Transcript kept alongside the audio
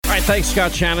Thanks,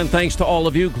 Scott Shannon. Thanks to all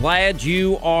of you. Glad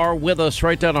you are with us.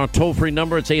 Write down our toll-free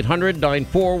number. It's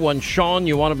 800-941-SEAN.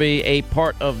 You want to be a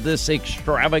part of this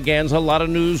extravaganza. A lot of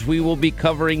news we will be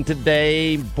covering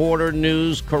today. Border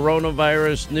news,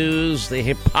 coronavirus news, the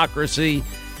hypocrisy.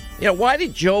 You know, why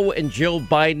did Joe and Jill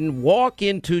Biden walk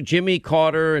into Jimmy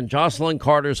Carter and Jocelyn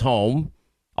Carter's home?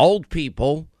 Old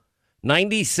people.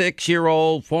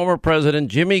 96-year-old former President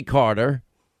Jimmy Carter,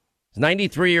 his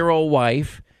 93-year-old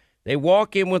wife. They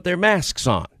walk in with their masks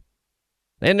on.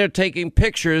 Then they're taking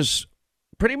pictures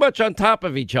pretty much on top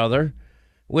of each other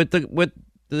with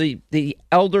the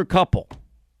elder couple.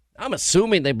 I'm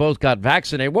assuming they both got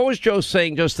vaccinated. What was Joe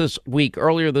saying just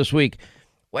earlier this week?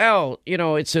 Well, you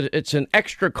know, it's an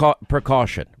extra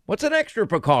precaution. What's an extra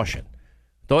precaution?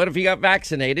 Thought if you got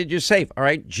vaccinated, you're safe. All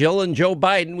right, Jill and Joe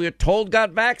Biden, we were told,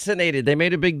 got vaccinated. They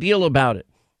made a big deal about it.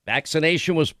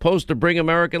 Vaccination was supposed to bring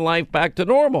American life back to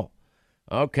normal.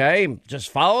 Okay, just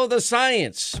follow the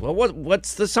science. Well,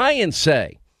 what's the science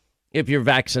say if you're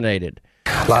vaccinated?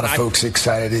 A lot of folks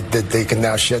excited that they can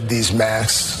now shed these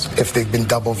masks if they've been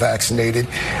double vaccinated.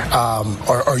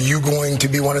 Are you going to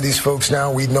be one of these folks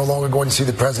now? We no longer going to see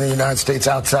the President of the United States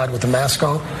outside with a mask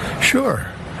on? Sure.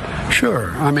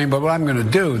 I mean, but what I'm going to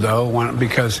do, though,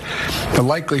 because the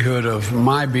likelihood of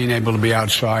my being able to be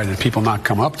outside and people not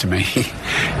come up to me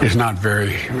is not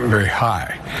very, very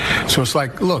high. So it's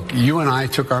like, look, you and I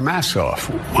took our masks off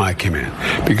when I came in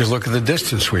because look at the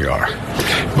distance we are.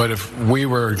 But if we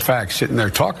were, in fact, sitting there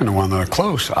talking to one another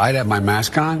close, I'd have my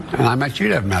mask on and I bet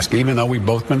you'd have a mask, even though we've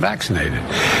both been vaccinated.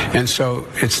 And so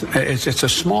it's a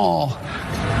small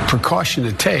precaution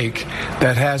to take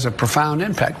that has a profound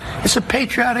impact. It's a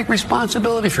patriotic responsibility,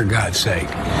 for God's sake.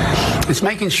 It's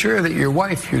making sure that your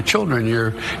wife, your children,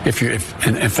 if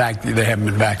in fact they haven't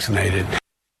been vaccinated.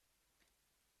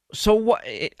 So what?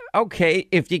 Okay,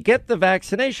 if you get the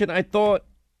vaccination, I thought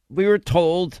we were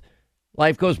told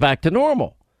life goes back to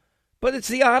normal, but it's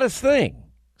the oddest thing.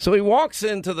 So he walks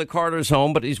into the Carter's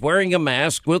home, but he's wearing a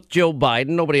mask with Joe Biden.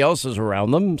 Nobody else is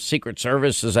around them. Secret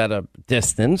Service is at a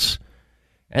distance.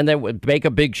 And they would make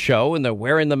a big show, and they're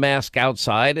wearing the mask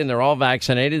outside, and they're all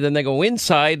vaccinated. Then they go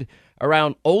inside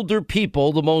around older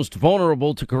people, the most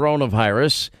vulnerable to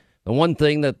coronavirus. The one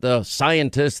thing that the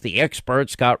scientists, the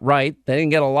experts got right, they didn't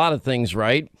get a lot of things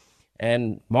right.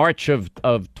 And March of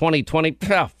 2020,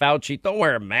 Fauci, don't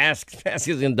wear a mask. Mask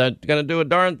isn't going to do a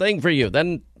darn thing for you.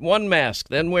 Then one mask,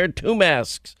 then wear two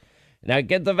masks. Now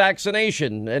get the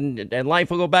vaccination, and life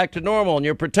will go back to normal, and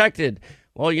you're protected.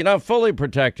 Well, you're not fully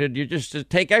protected. You just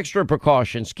take extra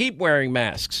precautions. Keep wearing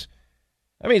masks.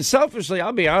 I mean, selfishly,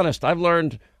 I'll be honest. I've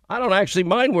learned I don't actually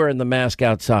mind wearing the mask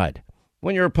outside.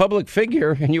 When you're a public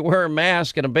figure and you wear a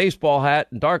mask and a baseball hat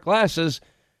and dark glasses,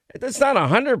 that's not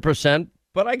 100%,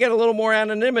 but I get a little more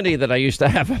anonymity than I used to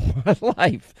have in my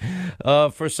life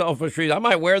for selfish reasons. I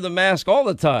might wear the mask all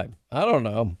the time. I don't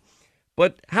know.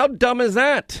 But how dumb is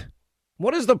that?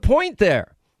 What is the point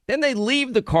there? Then they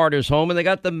leave the Carter's home and they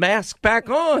got the mask back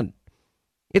on.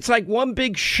 It's like one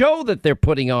big show that they're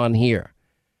putting on here.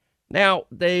 Now,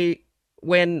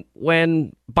 when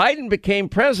Biden became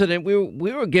president, we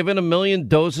were given 1 million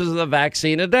doses of the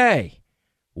vaccine a day.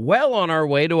 Well on our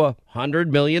way to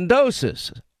 100 million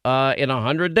doses in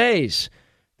 100 days.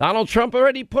 Donald Trump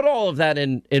already put all of that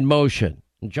in motion.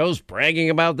 And Joe's bragging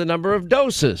about the number of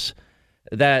doses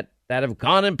that have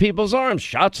gone in people's arms,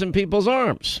 shots in people's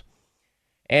arms.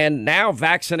 And now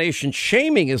vaccination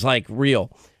shaming is like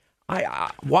real.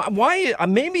 Why?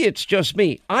 Maybe it's just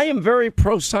me. I am very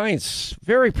pro-science,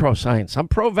 very pro-science. I'm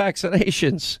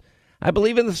pro-vaccinations. I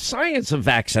believe in the science of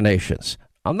vaccinations.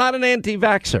 I'm not an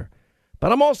anti-vaxxer,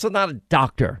 but I'm also not a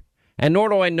doctor. And nor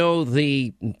do I know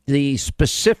the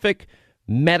specific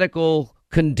medical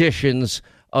conditions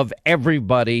of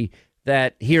everybody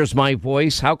that hears my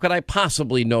voice. How could I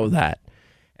possibly know that?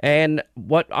 And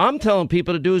what I'm telling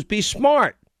people to do is be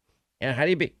smart. And how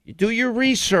do you be? Do your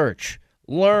research,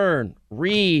 learn,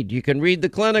 read. You can read the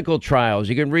clinical trials.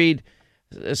 You can read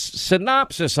a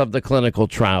synopsis of the clinical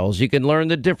trials. You can learn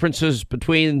the differences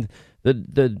between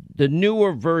the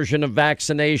newer version of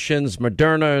vaccinations,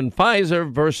 Moderna and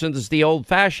Pfizer, versus the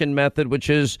old-fashioned method, which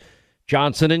is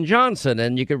Johnson & Johnson.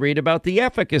 And you can read about the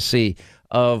efficacy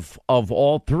of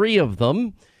all three of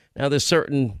them. Now, there's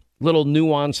certain little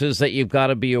nuances that you've got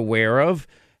to be aware of.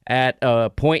 At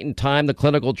a point in time, the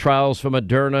clinical trials for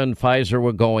Moderna and Pfizer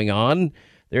were going on.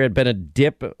 There had been a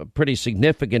pretty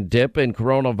significant dip in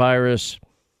coronavirus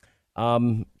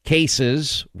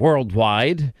cases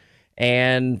worldwide.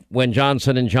 And when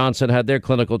Johnson & Johnson had their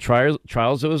clinical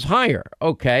trials, it was higher.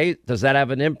 Okay, does that have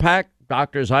an impact?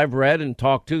 Doctors I've read and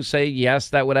talked to say, yes,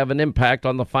 that would have an impact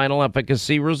on the final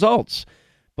efficacy results.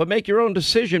 but make your own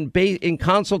decision in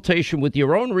consultation with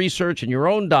your own research and your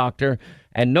own doctor,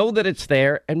 and know that it's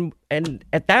there. And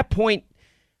at that point,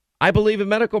 I believe in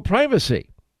medical privacy.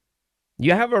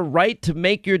 You have a right to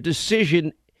make your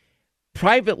decision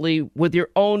privately with your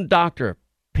own doctor.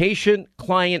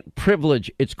 Patient-client privilege,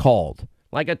 it's called,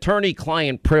 like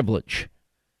attorney-client privilege.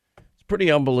 It's pretty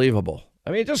unbelievable. I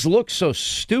mean, it just looks so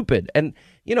stupid. And,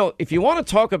 you know, if you want to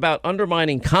talk about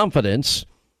undermining confidence,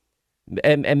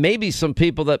 and maybe some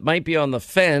people that might be on the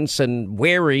fence and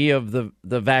wary of the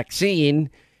vaccine,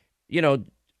 you know,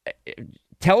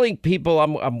 telling people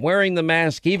I'm wearing the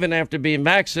mask even after being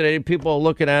vaccinated, people are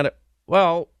looking at it,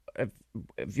 well,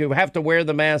 if you have to wear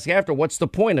the mask after, what's the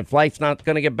point if life's not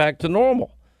going to get back to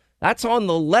normal? That's on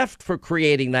the left for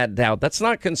creating that doubt. That's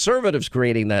not conservatives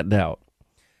creating that doubt.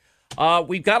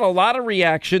 We've got a lot of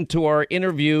reaction to our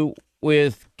interview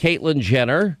with Caitlyn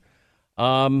Jenner.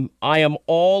 I am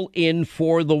all in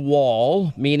for the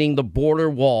wall, meaning the border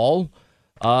wall.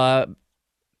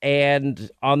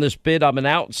 And on this bid, I'm an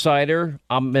outsider.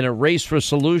 I'm in a race for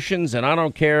solutions, and I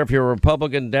don't care if you're a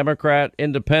Republican, Democrat,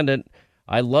 Independent.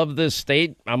 I love this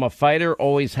state. I'm a fighter,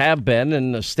 always have been,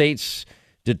 and the state's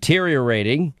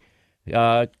deteriorating.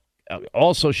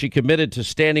 Also, she committed to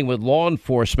standing with law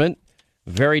enforcement,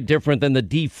 very different than the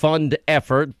defund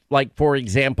effort, like, for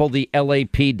example, the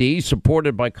LAPD,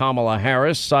 supported by Kamala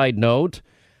Harris. Side note,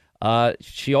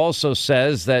 she also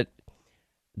says that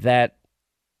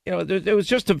you know, there was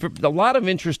just a lot of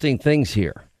interesting things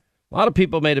here. A lot of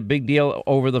people made a big deal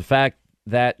over the fact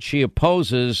that she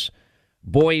opposes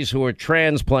boys who are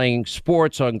trans playing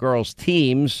sports on girls'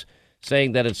 teams,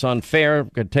 saying that it's unfair,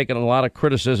 taking a lot of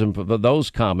criticism for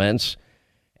those comments.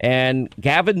 And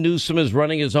Gavin Newsom is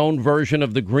running his own version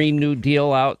of the Green New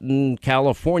Deal out in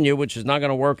California, which is not going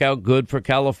to work out good for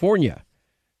California.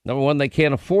 Number one, they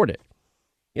can't afford it.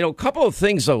 You know, a couple of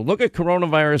things, though. Look at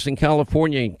coronavirus in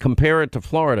California and compare it to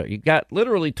Florida. You got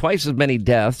literally twice as many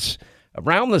deaths,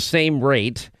 around the same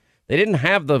rate. They didn't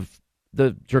have the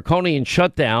draconian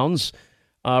shutdowns.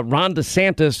 Ron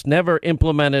DeSantis never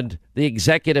implemented the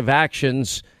executive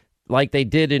actions like they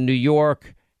did in New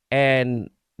York and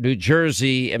New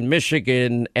Jersey and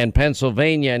Michigan and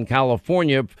Pennsylvania and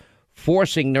California,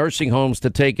 forcing nursing homes to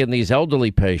take in these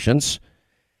elderly patients.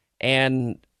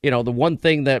 And, you know, the one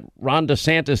thing that Ron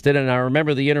DeSantis did, and I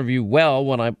remember the interview well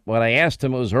when I asked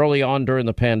him, it was early on during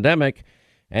the pandemic,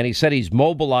 and he said he's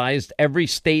mobilized every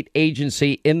state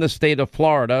agency in the state of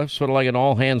Florida, sort of like an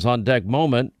all-hands-on-deck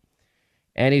moment.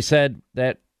 And he said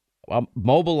that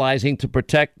mobilizing to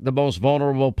protect the most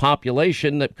vulnerable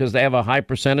population because they have a high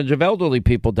percentage of elderly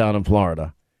people down in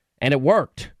Florida. And it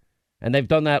worked. And they've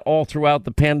done that all throughout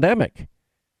the pandemic.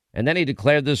 And then he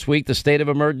declared this week the state of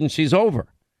emergency is over.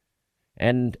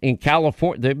 And in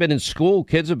California, they've been in school.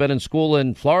 Kids have been in school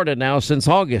in Florida now since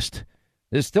August.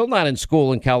 They're still not in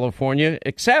school in California,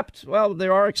 except, well,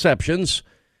 there are exceptions.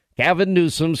 Gavin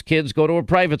Newsom's kids go to a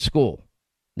private school.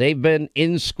 They've been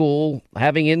in school,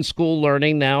 having in-school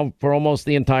learning now for almost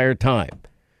the entire time.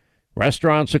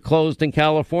 Restaurants are closed in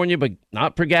California, but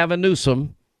not for Gavin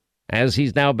Newsom, as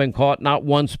he's now been caught not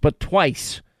once but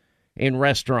twice in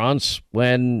restaurants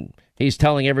when he's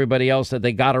telling everybody else that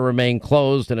they got to remain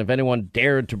closed, and if anyone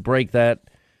dared to break that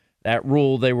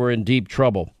rule, they were in deep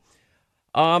trouble.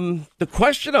 The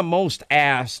question I'm most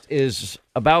asked is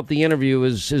about the interview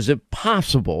is it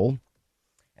possible?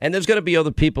 And there's going to be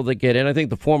other people that get in. I think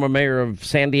the former mayor of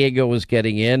San Diego is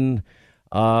getting in.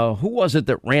 Who was it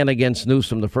that ran against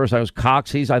Newsom the first time? It was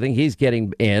Cox. I think he's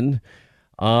getting in.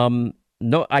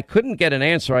 No, I couldn't get an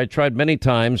answer. I tried many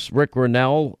times. Rick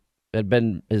Grinnell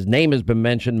his name has been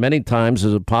mentioned many times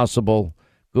as a possible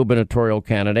gubernatorial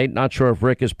candidate. Not sure if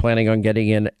Rick is planning on getting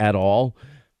in at all.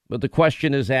 But the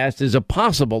question is asked, is it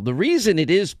possible? The reason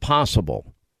it is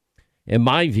possible, in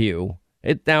my view,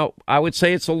 now I would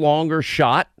say it's a longer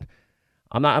shot.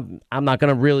 I'm not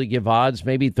going to really give odds,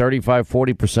 maybe 35,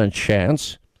 40%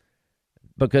 chance,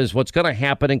 because what's going to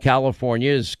happen in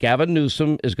California is Gavin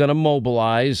Newsom is going to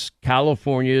mobilize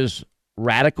California's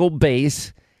radical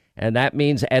base, and that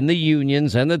means and the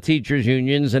unions and the teachers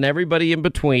unions and everybody in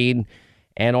between,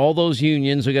 and all those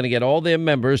unions are going to get all their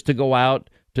members to go out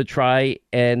to try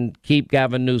and keep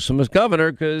Gavin Newsom as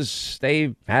governor because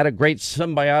they've had a great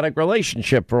symbiotic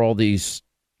relationship for all these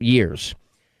years.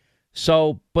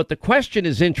 So, but the question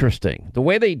is interesting. The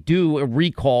way they do a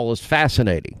recall is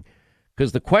fascinating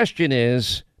because the question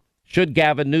is, should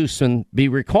Gavin Newsom be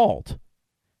recalled?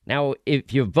 Now,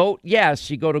 if you vote yes,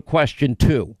 you go to question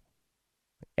 2.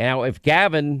 Now, if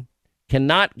Gavin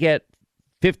cannot get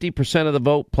 50% of the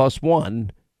vote plus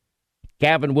 1,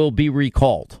 Gavin will be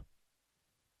recalled.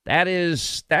 That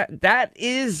is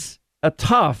a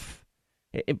tough,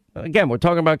 again, we're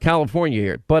talking about California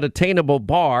here, but attainable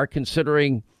bar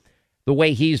considering the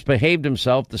way he's behaved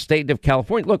himself, the state of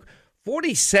California. Look,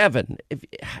 47,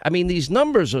 these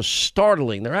numbers are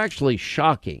startling. They're actually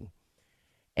shocking.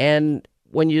 And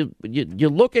when you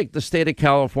look at the state of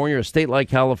California, a state like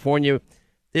California,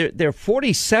 they're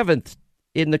 47th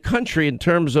in the country in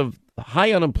terms of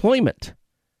high unemployment.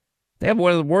 They have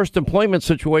one of the worst employment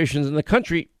situations in the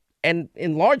country. And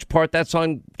in large part, that's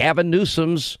on Gavin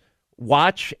Newsom's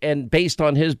watch and based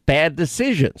on his bad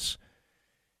decisions.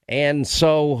 And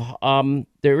so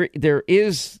there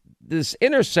is this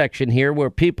intersection here where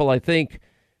people, I think,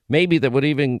 maybe that would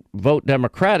even vote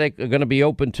Democratic are going to be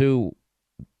open to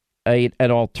an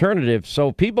alternative. So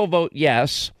if people vote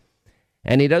yes,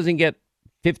 and he doesn't get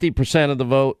 50% of the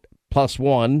vote plus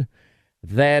one,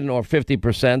 then, or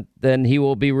 50%, then he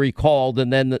will be recalled.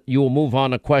 And then you will move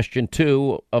on to question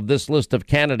 2 of this list of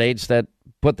candidates that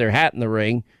put their hat in the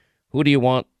ring. Who do you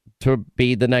want to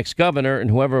be the next governor? And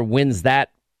whoever wins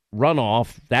that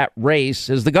runoff, that race,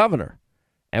 is the governor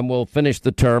and will finish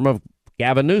the term of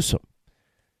Gavin Newsom.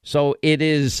 So it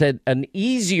is an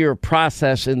easier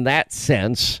process in that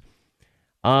sense.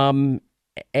 And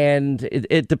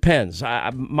it depends.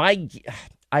 I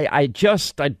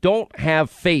don't have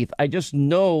faith. I just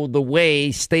know the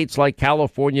way states like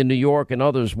California, New York, and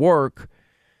others work,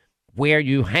 where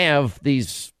you have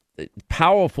these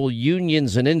powerful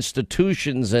unions and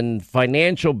institutions and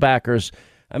financial backers.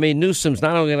 I mean, Newsom's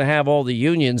not only going to have all the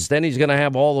unions, then he's going to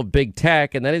have all of big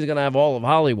tech, and then he's going to have all of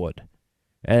Hollywood.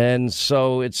 And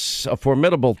so it's a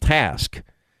formidable task.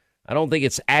 I don't think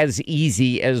it's as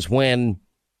easy as when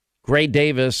Gray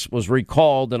Davis was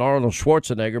recalled and Arnold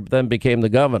Schwarzenegger then became the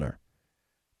governor.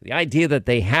 The idea that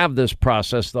they have this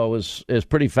process, though, is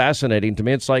pretty fascinating to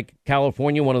me. It's like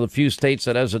California, one of the few states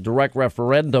that has a direct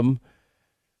referendum.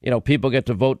 You know, people get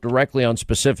to vote directly on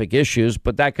specific issues,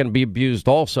 but that can be abused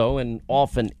also, and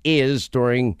often is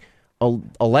during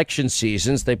election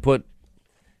seasons. They put,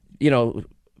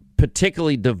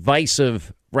 particularly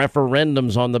divisive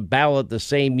referendums on the ballot the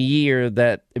same year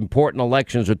that important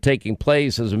elections are taking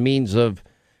place as a means of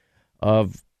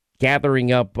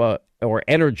gathering up or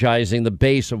energizing the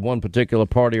base of one particular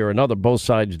party or another. Both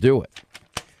sides do it.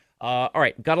 All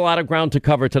right, got a lot of ground to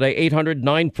cover today.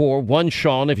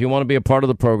 800-941-SEAN if you want to be a part of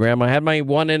the program. I had my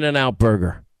one In-N-Out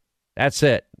burger. That's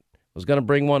it. I was going to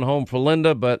bring one home for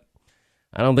Linda, but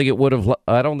I don't think it would have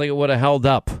held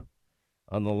up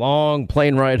on the long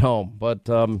plane ride home. But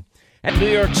and New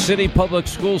York City public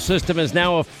school system has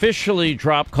now officially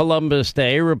dropped Columbus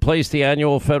Day, replaced the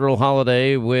annual federal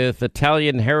holiday with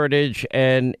Italian Heritage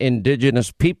and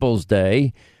Indigenous Peoples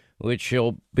Day, which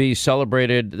will be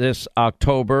celebrated this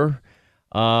October.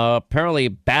 Apparently,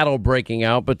 battle breaking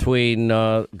out between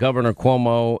Governor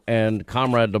Cuomo and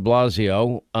Comrade de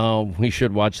Blasio. We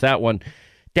should watch that one.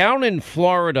 Down in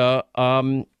Florida,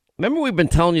 remember we've been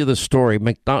telling you the story.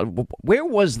 Where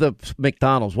was the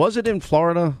McDonald's? Was it in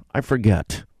Florida? I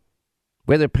forget.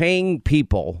 Where they're paying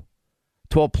people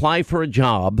to apply for a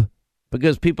job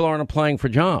because people aren't applying for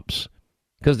jobs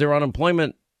because their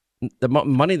unemployment, the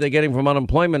money they're getting from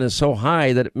unemployment is so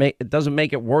high that it doesn't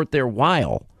make it worth their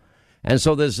while. And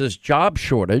so there's this job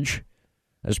shortage,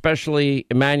 especially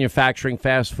in manufacturing,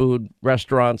 fast food,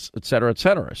 restaurants, et cetera, et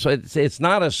cetera. So it's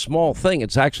not a small thing.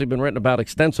 It's actually been written about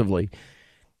extensively.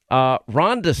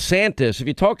 Ron DeSantis, if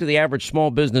you talk to the average small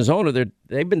business owner,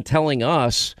 they've been telling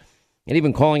us and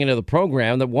even calling into the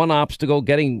program that one obstacle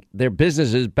getting their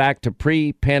businesses back to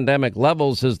pre-pandemic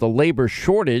levels is the labor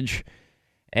shortage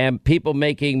and people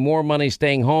making more money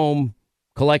staying home,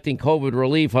 collecting COVID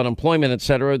relief, unemployment, et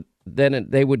cetera, than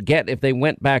they would get if they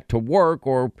went back to work,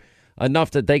 or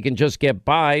enough that they can just get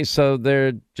by. So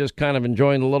they're just kind of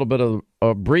enjoying a little bit of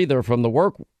a breather from the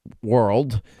work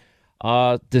world.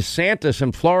 DeSantis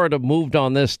in Florida moved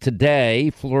on this today.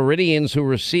 Floridians who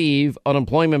receive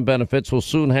unemployment benefits will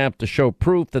soon have to show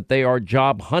proof that they are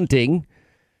job hunting.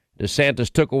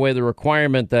 DeSantis took away the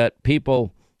requirement that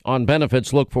people on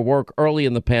benefits look for work early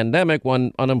in the pandemic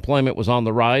when unemployment was on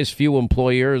the rise. Few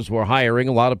employers were hiring.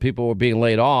 A lot of people were being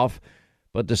laid off.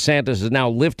 But DeSantis has now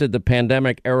lifted the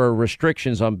pandemic-era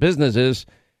restrictions on businesses,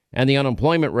 and the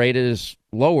unemployment rate is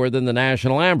lower than the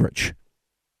national average.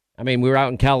 I mean, we were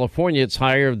out in California. It's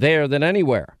higher there than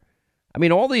anywhere. I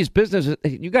mean, all these businesses,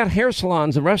 you got hair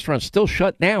salons and restaurants still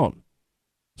shut down.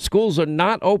 Schools are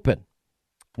not open.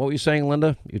 What were you saying,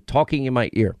 Linda? You're talking in my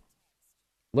ear.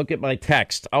 Look at my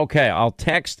text. Okay, I'll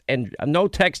text, and no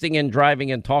texting and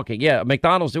driving and talking. Yeah,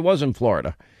 McDonald's, it was in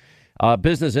Florida.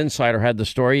 Business Insider had the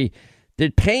story.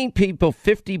 They're paying people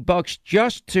 $50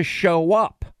 just to show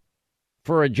up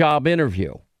for a job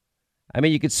interview. I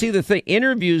mean, you could see the thing.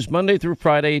 Interviews Monday through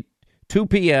Friday, 2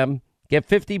 p.m., get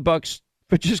 $50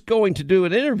 for just going to do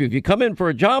an interview. If you come in for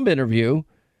a job interview,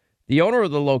 the owner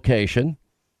of the location,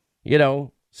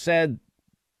 said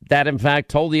that, in fact,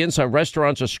 told the inside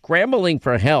restaurants are scrambling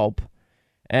for help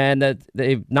and that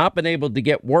they've not been able to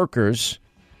get workers.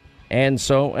 And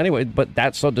so, anyway,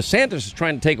 so DeSantis is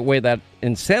trying to take away that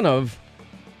incentive,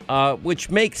 which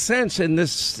makes sense in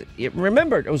this.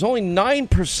 Remember, it was only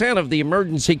 9% of the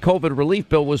emergency COVID relief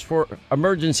bill was for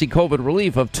emergency COVID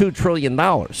relief of $2 trillion.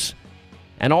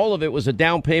 And all of it was a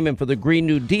down payment for the Green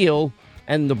New Deal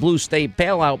and the blue state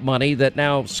bailout money that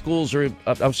now states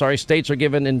are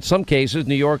giving, in some cases,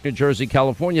 New York, New Jersey,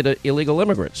 California, to illegal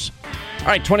immigrants. All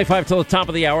right, 25 till the top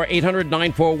of the hour,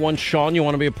 800-941-SEAN. You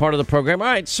want to be a part of the program? All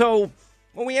right, so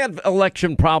when we had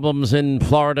election problems in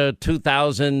Florida,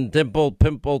 2000, dimpled,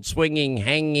 pimpled, swinging,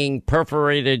 hanging,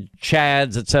 perforated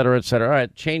chads, et cetera, all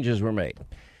right, changes were made.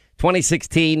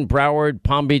 2016, Broward,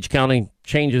 Palm Beach County,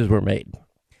 changes were made.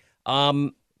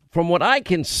 From what I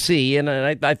can see, and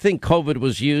I think COVID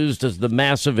was used as the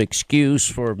massive excuse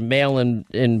for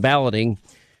mail-in balloting,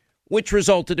 which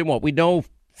resulted in what we know,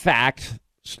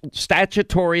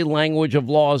 statutory language of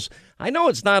laws. I know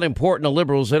it's not important to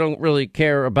liberals. They don't really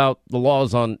care about the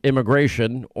laws on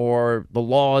immigration or the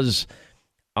laws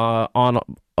on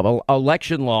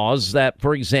election laws that,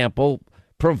 for example,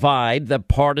 provide that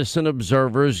partisan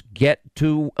observers get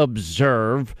to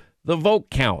observe the vote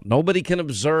count. Nobody can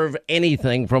observe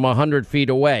anything from 100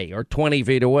 feet away or 20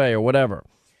 feet away or whatever.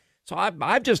 So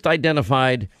I've just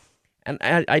identified, and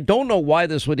I don't know why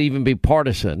this would even be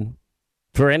partisan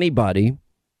for anybody,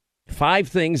 5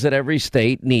 things that every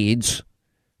state needs,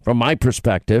 from my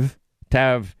perspective, to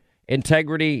have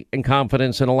integrity and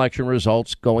confidence in election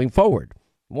results going forward.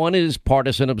 One is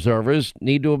partisan observers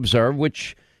need to observe,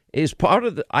 which is part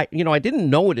of the, I didn't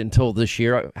know it until this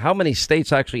year, how many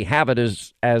states actually have it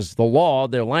as the law,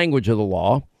 their language of the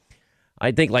law.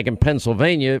 I think like in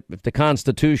Pennsylvania, if the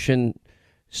Constitution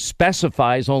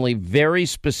specifies only very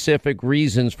specific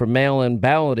reasons for mail-in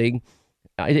balloting,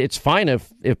 it's fine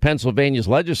if Pennsylvania's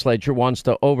legislature wants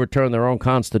to overturn their own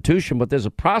constitution, but there's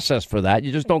a process for that.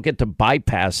 You just don't get to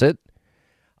bypass it.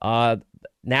 Now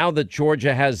that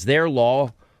Georgia has their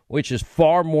law, which is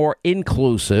far more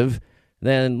inclusive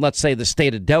than, let's say, the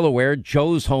state of Delaware,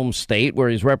 Joe's home state, where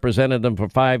he's represented them for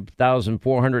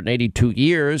 5,482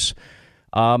 years,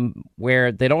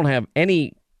 where they don't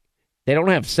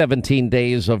have 17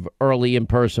 days of early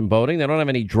in-person voting. They don't have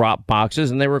any drop boxes,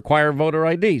 and they require voter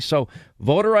ID. So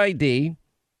voter ID,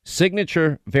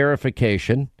 signature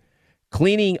verification,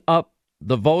 cleaning up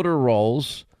the voter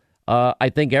rolls,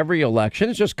 I think every election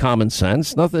is just common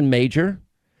sense, nothing major.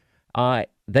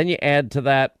 Then you add to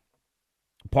that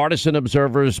partisan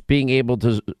observers being able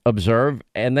to observe,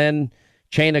 and then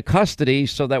chain of custody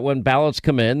so that when ballots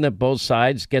come in, that both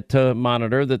sides get to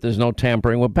monitor that there's no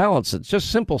tampering with ballots. It's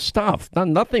just simple stuff,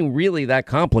 nothing really that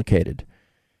complicated.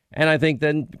 And I think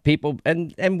then people,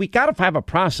 and we got to have a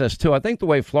process too. I think the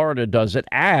way Florida does it,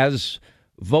 as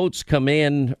votes come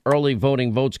in, early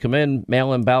voting votes come in,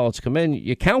 mail-in ballots come in,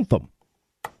 you count them.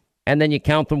 And then you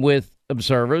count them with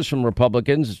observers from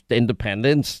Republicans,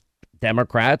 independents,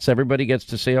 Democrats. Everybody gets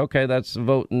to see, okay, that's a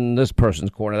vote in this person's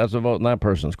corner. That's a vote in that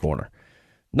person's corner.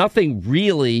 Nothing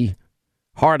really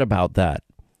hard about that.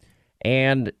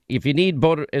 And if you need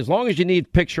voter, as long as you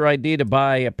need picture ID to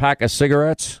buy a pack of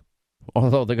cigarettes,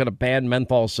 although they're going to ban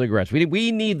menthol cigarettes,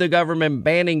 we need the government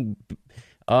banning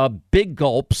big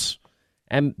gulps.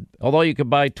 And although you could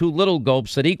buy 2 little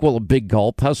gulps that equal a big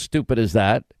gulp, how stupid is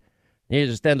that? You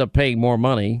just end up paying more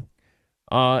money.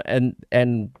 And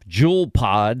Juul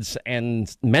pods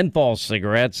and menthol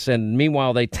cigarettes, and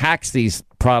meanwhile they tax these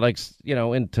products,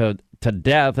 into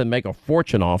death and make a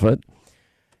fortune off it.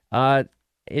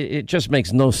 It just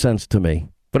makes no sense to me.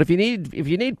 But if you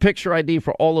need picture ID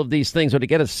for all of these things, or to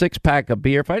get a 6-pack of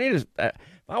beer, if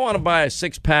I want to buy a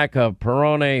 6-pack of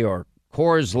Peroni or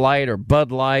Coors Light or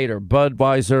Bud Light or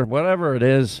Budweiser, whatever it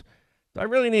is, I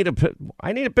need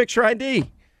a picture ID.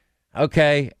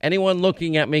 Okay, anyone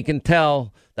looking at me can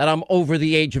tell that I'm over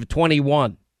the age of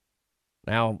 21.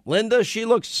 Now, Linda,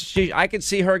 I could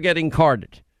see her getting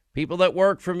carded. People that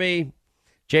work for me,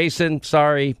 Jason,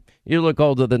 sorry, you look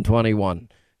older than 21.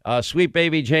 Sweet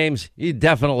baby James, you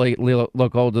definitely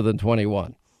look older than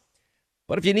 21.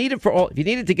 But if you need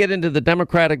it to get into the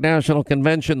Democratic National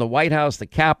Convention, the White House, the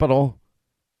Capitol,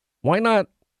 why not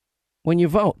when you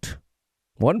vote?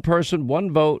 One person,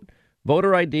 one vote.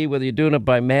 Voter ID, whether you're doing it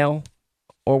by mail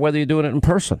or whether you're doing it in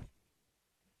person.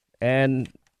 And,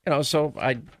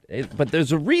 but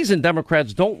there's a reason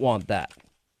Democrats don't want that.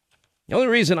 The only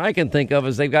reason I can think of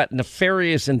is they've got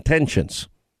nefarious intentions.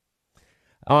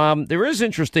 There is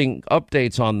interesting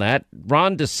updates on that.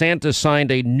 Ron DeSantis signed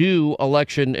a new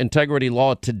election integrity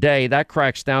law today. That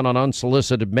cracks down on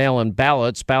unsolicited mail-in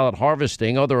ballots, ballot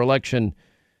harvesting, other election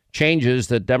changes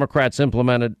that Democrats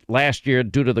implemented last year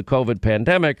due to the COVID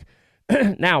pandemic.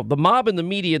 Now, the mob and the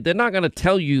media, they're not going to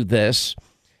tell you this.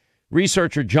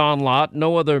 Researcher John Lott,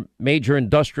 no other major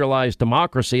industrialized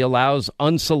democracy allows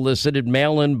unsolicited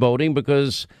mail-in voting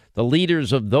because the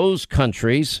leaders of those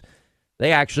countries,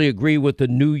 they actually agree with the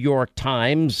New York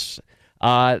Times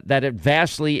that it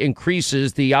vastly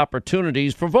increases the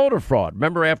opportunities for voter fraud.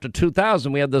 Remember, after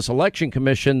 2000, we had this election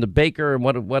commission, the Baker and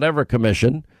whatever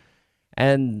commission,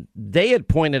 and they had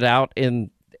pointed out in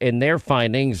their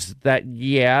findings that,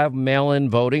 yeah, mail-in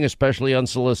voting, especially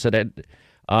unsolicited,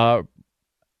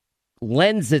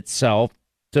 lends itself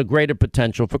to greater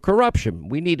potential for corruption.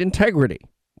 We need integrity.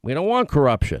 We don't want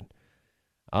corruption.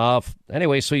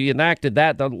 Anyway, so you enacted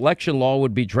that. The election law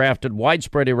would be drafted,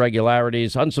 widespread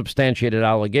irregularities, unsubstantiated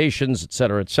allegations, et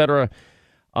cetera, et cetera.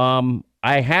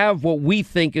 I have what we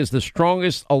think is the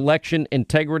strongest election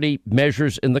integrity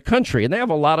measures in the country, and they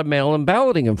have a lot of mail-in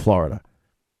balloting in Florida.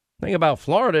 The thing about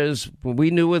Florida is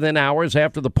we knew within hours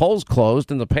after the polls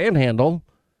closed in the Panhandle,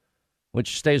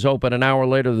 which stays open an hour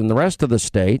later than the rest of the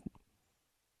state,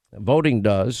 voting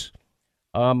does,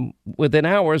 within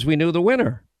hours we knew the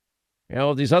winner. You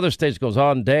know, these other states goes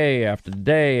on day after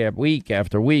day, week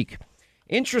after week.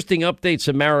 Interesting updates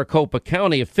in Maricopa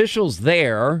County. Officials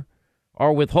there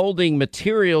are withholding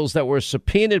materials that were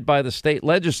subpoenaed by the state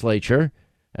legislature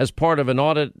as part of an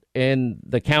audit in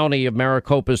the county of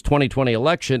Maricopa's 2020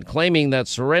 election, claiming that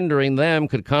surrendering them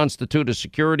could constitute a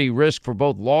security risk for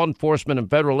both law enforcement and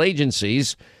federal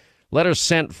agencies. Letters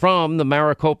sent from the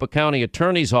Maricopa County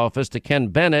Attorney's Office to Ken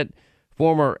Bennett,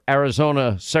 former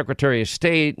Arizona Secretary of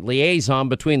State, liaison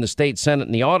between the state Senate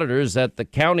and the auditors, that the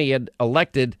county had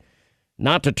elected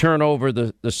not to turn over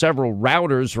the several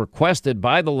routers requested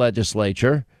by the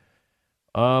legislature.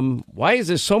 Why is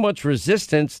there so much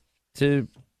resistance to,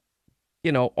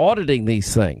 auditing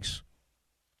these things?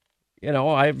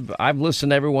 I've listened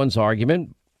to everyone's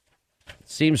argument.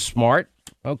 Seems smart.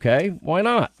 Okay, why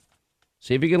not?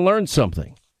 See if you can learn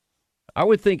something. I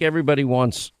would think everybody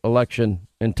wants election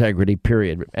integrity,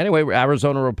 period. Anyway,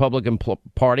 Arizona Republican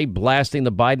Party blasting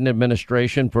the Biden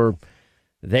administration for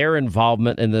their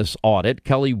involvement in this audit.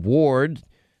 Kelly Ward,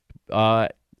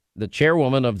 the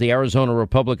chairwoman of the Arizona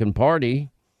Republican Party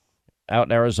out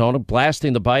in Arizona,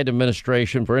 blasting the Biden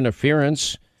administration for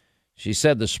interference. She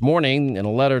said this morning in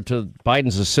a letter to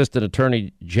Biden's assistant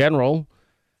attorney general,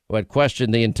 who had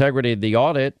questioned the integrity of the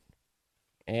audit.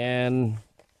 And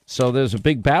so there's a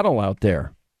big battle out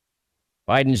there.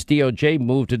 Biden's DOJ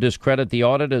moved to discredit the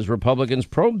audit as Republicans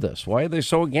probe this. Why are they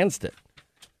so against it?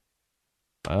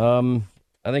 I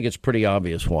think it's pretty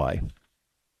obvious why.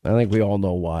 I think we all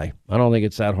know why. I don't think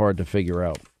it's that hard to figure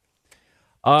out.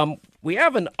 We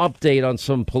have an update on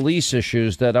some police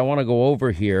issues that I want to go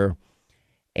over here.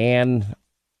 And,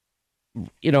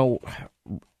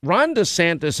 Ron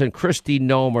DeSantis and Kristi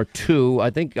Noem are two.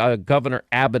 I think Governor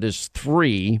Abbott is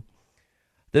three.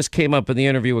 This came up in the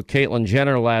interview with Caitlyn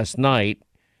Jenner last night.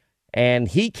 And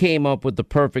he came up with the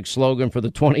perfect slogan for the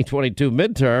 2022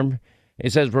 midterm. He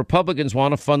says Republicans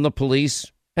want to fund the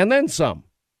police and then some.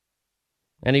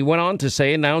 And he went on to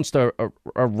say, announced a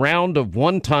round of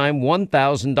one-time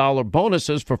 $1,000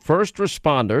 bonuses for first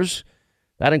responders.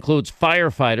 That includes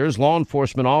firefighters, law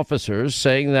enforcement officers,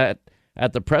 saying that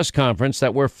at the press conference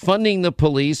that we're funding the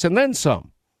police and then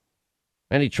some.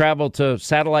 And he traveled to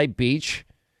Satellite Beach,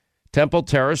 Temple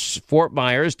Terrace, Fort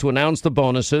Myers to announce the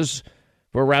bonuses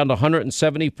for around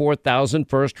 174,000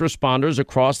 first responders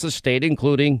across the state,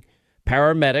 including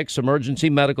paramedics, emergency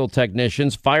medical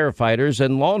technicians, firefighters,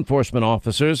 and law enforcement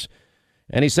officers.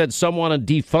 And he said some want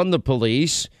to defund the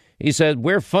police. He said,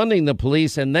 we're funding the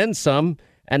police and then some,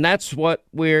 and that's what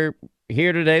we're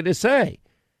here today to say.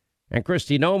 And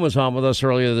Kristi Noem was on with us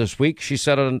earlier this week. She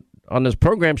said on this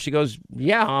program, she goes,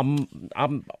 yeah,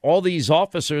 I'm all these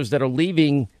officers that are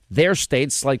leaving their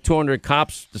states, like 200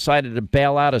 cops decided to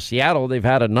bail out of Seattle. They've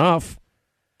had enough.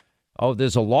 Oh,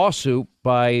 there's a lawsuit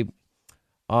by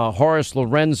Horace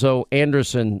Lorenzo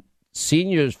Anderson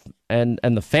Sr. and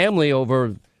the family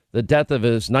over the death of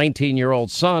his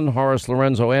 19-year-old son, Horace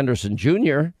Lorenzo Anderson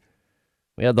Jr.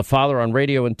 We had the father on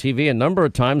radio and TV a number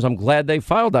of times. I'm glad they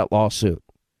filed that lawsuit.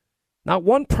 Not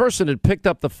one person had picked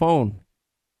up the phone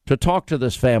to talk to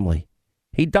this family.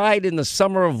 He died in the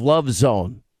Summer of Love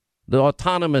zone, the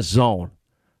autonomous zone,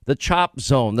 the chop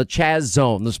zone, the Chaz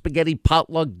zone, the spaghetti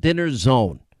potluck dinner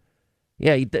zone.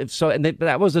 Yeah,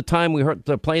 that was the time we heard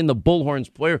playing the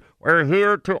bullhorns. We're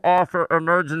here to offer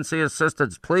emergency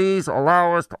assistance. Please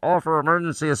allow us to offer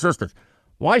emergency assistance.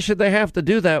 Why should they have to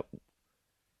do that?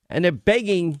 And they're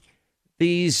begging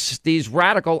these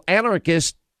radical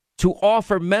anarchists to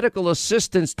offer medical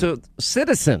assistance to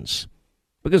citizens.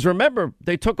 Because remember,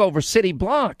 they took over city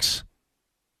blocks.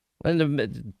 And the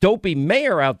dopey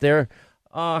mayor out there,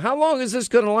 how long is this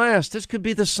going to last? This could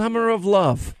be the summer of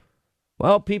love.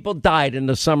 Well, people died in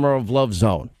the summer of love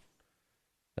zone.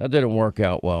 That didn't work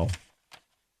out well.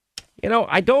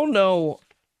 I don't know.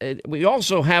 We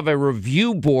also have a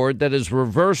review board that has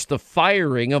reversed the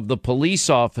firing of the police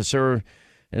officer.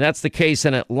 And that's the case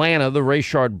in Atlanta, the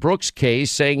Rayshard Brooks case,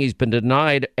 saying he's been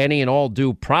denied any and all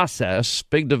due process.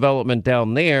 Big development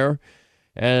down there.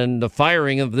 And the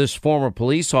firing of this former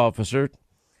police officer,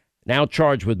 now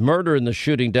charged with murder in the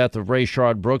shooting death of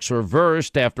Rayshard Brooks,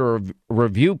 reversed after a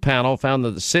review panel found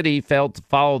that the city failed to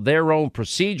follow their own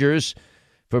procedures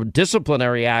for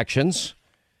disciplinary actions.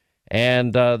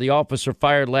 And the officer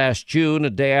fired last June, a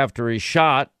day after he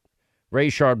shot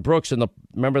Rayshard Brooks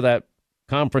remember that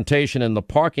confrontation in the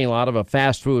parking lot of a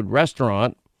fast food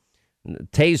restaurant.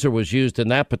 Taser was used in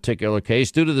that particular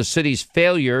case due to the city's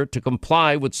failure to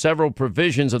comply with several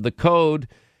provisions of the code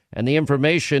and the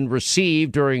information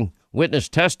received during witness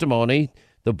testimony.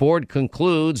 The board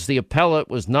concludes the appellate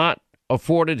was not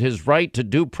afforded his right to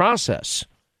due process.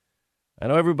 I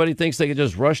know everybody thinks they can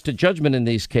just rush to judgment in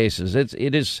these cases.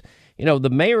 It is, the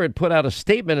mayor had put out a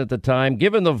statement at the time,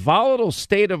 given the volatile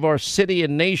state of our city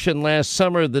and nation last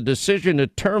summer, the decision to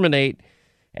terminate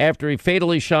after he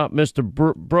fatally shot Mr.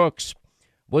 Brooks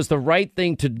was the right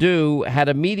thing to do. Had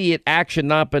immediate action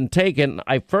not been taken,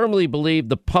 I firmly believe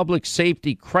the public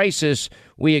safety crisis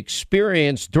we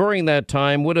experienced during that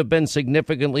time would have been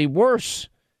significantly worse.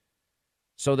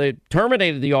 So they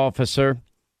terminated the officer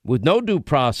with no due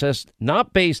process,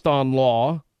 not based on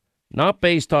law, not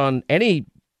based on any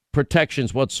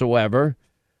protections whatsoever,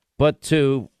 but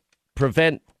to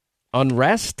prevent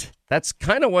unrest. That's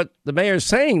kind of what the mayor's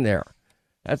saying there.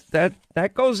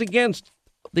 That goes against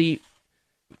the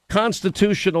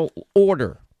constitutional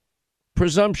order,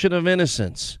 presumption of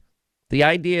innocence, the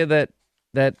idea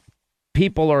that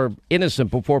people are innocent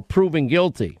before proven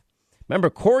guilty. Remember,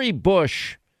 Cori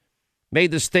Bush made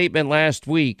the statement last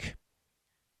week.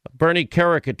 Bernie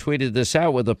Kerik had tweeted this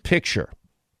out with a picture.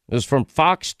 It was from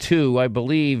Fox 2, I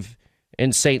believe,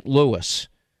 in St. Louis.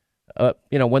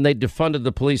 When they defunded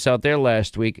the police out there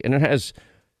last week, and it has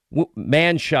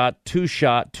man shot, two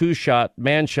shot,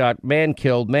 man shot, man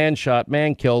killed, man shot,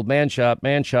 man killed, man shot,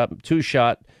 two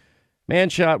shot, man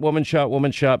shot, woman shot,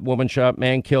 woman shot, woman shot,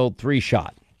 man killed, three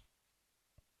shot.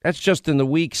 That's just in the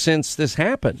week since this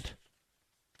happened.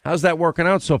 How's that working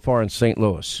out so far in St.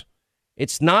 Louis?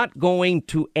 It's not going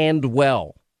to end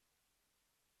well,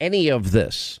 any of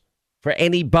this, for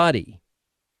anybody.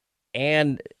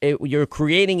 And you're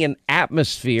creating an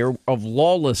atmosphere of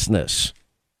lawlessness.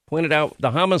 Pointed out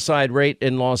the homicide rate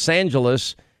in Los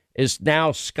Angeles is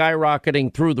now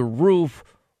skyrocketing through the roof,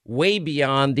 way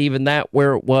beyond even that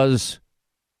where it was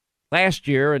last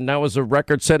year, and that was a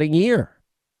record-setting year.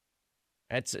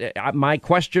 My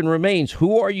question remains,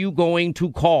 who are you going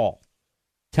to call?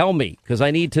 Tell me, because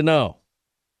I need to know.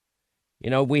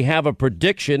 We have a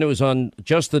prediction. It was on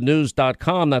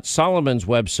justthenews.com, that's Solomon's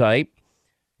website,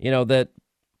 that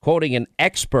quoting an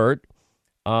expert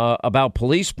about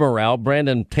police morale,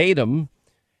 Brandon Tatum,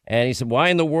 and he said, why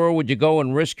in the world would you go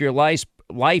and risk your life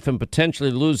and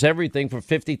potentially lose everything for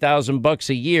 $50,000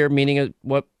 a year, meaning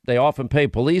what they often pay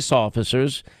police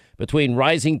officers, between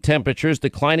rising temperatures,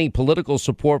 declining political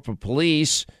support for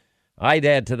police? I'd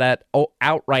add to that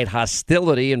outright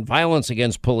hostility and violence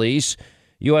against police.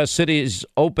 U.S. cities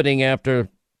opening after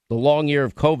the long year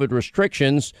of COVID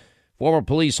restrictions. Former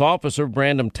police officer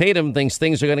Brandon Tatum thinks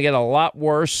things are going to get a lot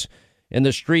worse in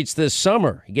the streets this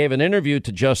summer. He gave an interview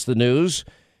to Just the News,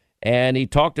 and he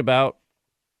talked about,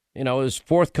 his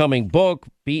forthcoming book,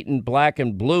 Beaten Black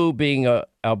and Blue, being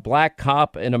a black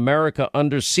cop in America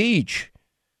under siege.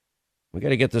 We got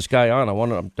to get this guy on.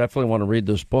 I definitely want to read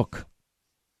this book.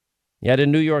 Yet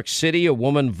in New York City, a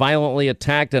woman violently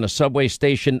attacked in a subway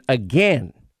station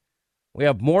again. We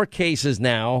have more cases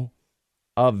now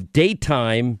of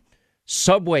daytime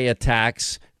subway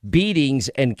attacks, beatings,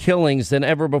 and killings than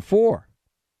ever before.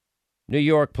 New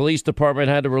York Police Department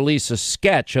had to release a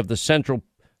sketch of the Central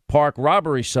Park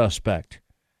robbery suspect.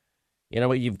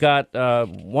 You've got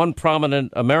one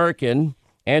prominent American,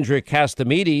 Andrea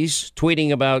Castamedes,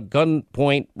 tweeting about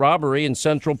gunpoint robbery in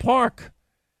Central Park.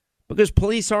 Because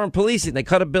police aren't policing. They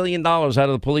cut $1 billion out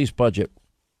of the police budget.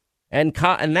 And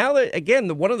now,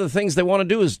 again, one of the things they want to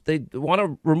do is they want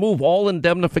to remove all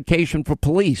indemnification for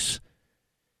police.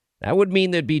 That would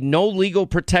mean there'd be no legal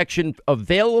protection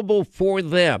available for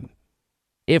them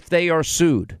if they are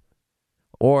sued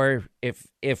or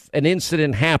if an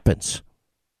incident happens.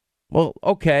 Well,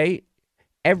 okay,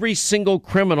 every single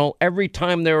criminal, every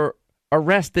time they're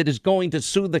arrested, is going to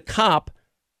sue the cop,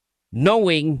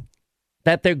 knowing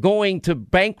that they're going to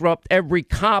bankrupt every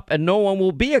cop and no one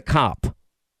will be a cop.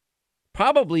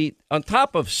 Probably, on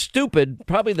top of stupid,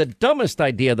 probably the dumbest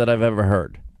idea that I've ever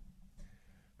heard.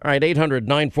 All right,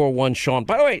 800-941-SEAN.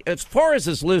 By the way, as far as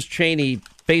this Liz Cheney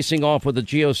facing off with the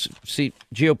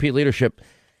GOP leadership,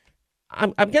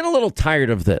 I'm getting a little tired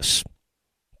of this.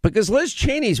 Because Liz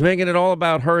Cheney's making it all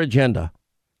about her agenda.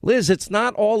 Liz, it's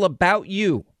not all about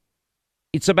you.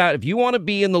 It's about if you want to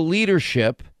be in the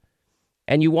leadership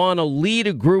and you want to lead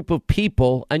a group of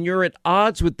people and you're at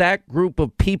odds with that group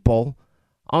of people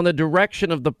on the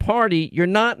direction of the party, you're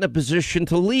not in a position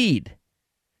to lead.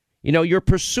 You know, you're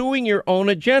pursuing your own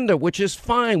agenda, which is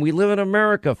fine. We live in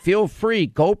America. Feel free.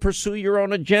 Go pursue your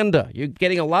own agenda. You're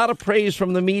getting a lot of praise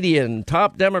from the media and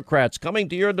top Democrats coming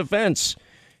to your defense.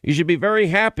 You should be very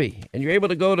happy. And you're able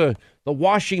to go to the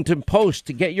Washington Post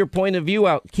to get your point of view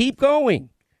out. Keep going.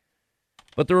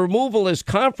 But the removal as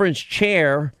conference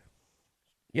chair,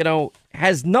 you know,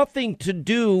 has nothing to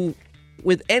do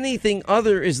with anything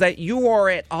other is that you are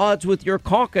at odds with your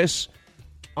caucus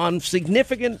on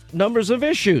significant numbers of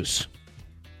issues.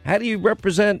 How do you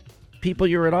represent people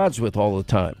you're at odds with all the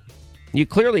time? You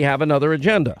clearly have another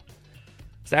agenda.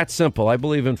 It's that simple. I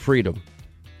believe in freedom.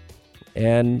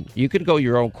 And you can go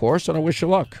your own course, and I wish you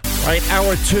luck. All right,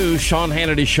 hour two, Sean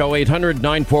Hannity Show,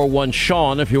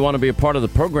 800-941-SEAN, if you want to be a part of the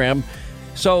program.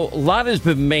 So a lot has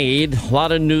been made, a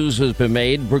lot of news has been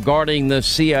made regarding the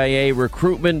CIA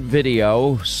recruitment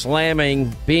video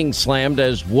being slammed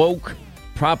as woke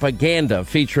propaganda,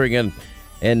 featuring an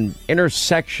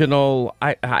intersectional,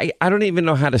 I don't even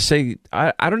know how to say,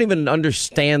 I don't even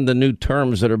understand the new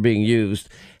terms that are being used.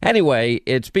 Anyway,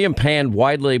 it's being panned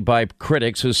widely by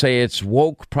critics who say it's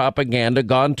woke propaganda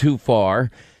gone too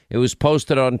far. It was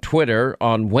posted on Twitter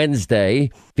on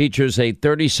Wednesday, features a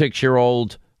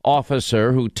 36-year-old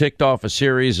officer who ticked off a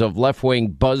series of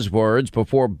left-wing buzzwords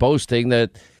before boasting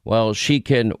that, well, she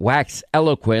can wax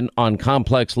eloquent on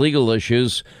complex legal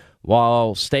issues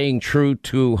while staying true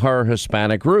to her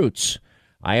Hispanic roots.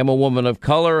 I am a woman of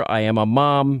color. I am a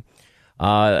mom,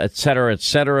 et cetera, et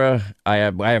cetera. I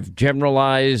have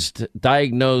generalized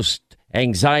diagnosed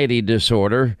anxiety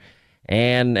disorder.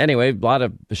 And anyway, a lot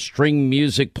of string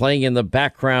music playing in the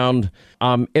background.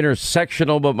 I'm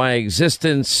intersectional, but my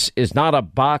existence is not a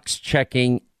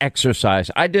box-checking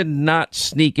exercise. I did not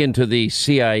sneak into the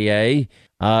CIA,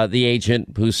 the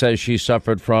agent who says she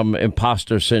suffered from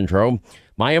imposter syndrome.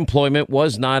 My employment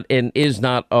was not and is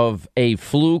not of a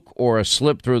fluke or a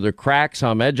slip through the cracks.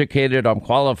 I'm educated, I'm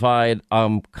qualified,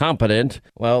 I'm competent.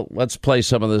 Well, let's play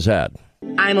some of this ad.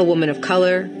 I'm a woman of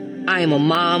color. I am a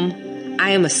mom.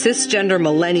 I am a cisgender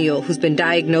millennial who's been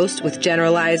diagnosed with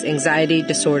generalized anxiety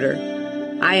disorder.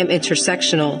 I am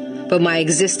intersectional, but my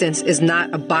existence is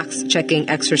not a box-checking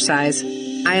exercise.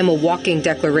 I am a walking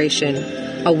declaration,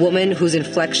 a woman whose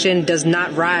inflection does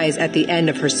not rise at the end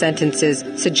of her sentences,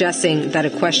 suggesting that a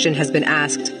question has been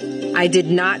asked. I did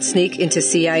not sneak into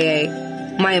CIA.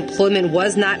 My employment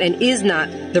was not and is not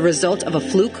the result of a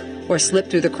fluke or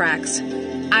slip through the cracks.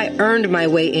 I earned my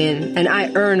way in, and I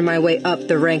earned my way up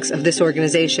the ranks of this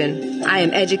organization. I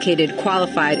am educated,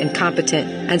 qualified, and competent,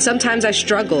 and sometimes I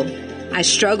struggle. I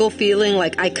struggle feeling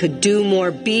like I could do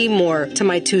more, be more to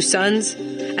my two sons,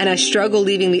 and I struggle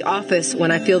leaving the office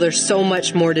when I feel there's so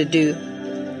much more to do.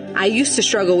 I used to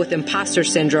struggle with imposter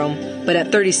syndrome, but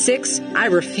at 36, I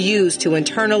refuse to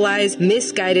internalize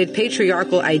misguided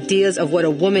patriarchal ideas of what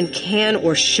a woman can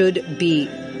or should be.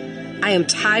 I am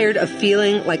tired of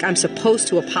feeling like I'm supposed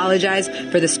to apologize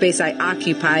for the space I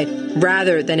occupy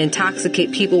rather than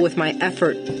intoxicate people with my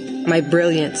effort, my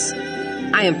brilliance.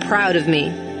 I am proud of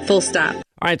me. Full stop. All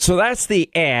right, so that's the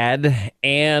ad,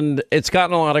 and it's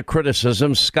gotten a lot of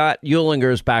criticism. Scott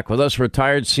Eulinger is back with us,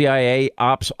 retired CIA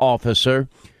ops officer,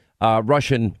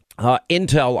 Russian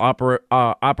intel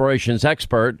operations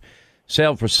expert,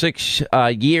 sailed for 6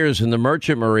 years in the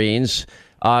Merchant Marines.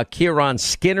 Kieran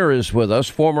Skinner is with us,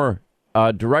 former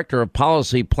Director of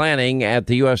Policy Planning at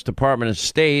the U.S. Department of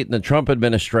State in the Trump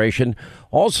administration,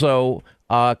 also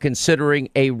considering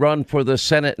a run for the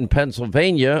Senate in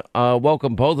Pennsylvania.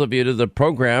 Welcome, both of you, to the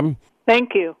program.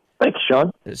 Thank you. Thanks,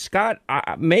 Sean. Scott,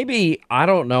 maybe, I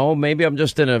don't know, maybe I'm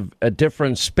just in a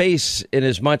different space in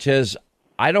as much as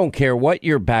I don't care what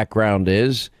your background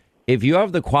is. if you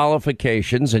have the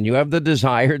qualifications and you have the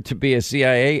desire to be a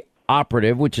CIA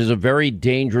operative, which is a very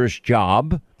dangerous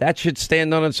job, that should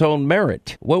stand on its own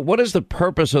merit. What is the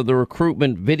purpose of the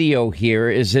recruitment video here?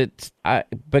 Is it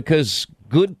because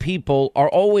good people are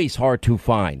always hard to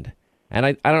find?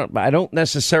 And I don't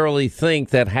necessarily think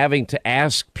that having to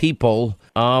ask people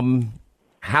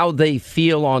how they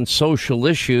feel on social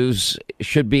issues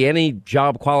should be any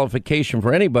job qualification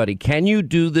for anybody. Can you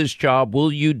do this job?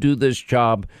 Will you do this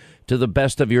job to the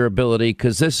best of your ability?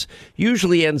 Because this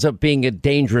usually ends up being a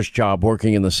dangerous job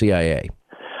working in the CIA.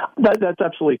 That's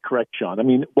absolutely correct, Sean. I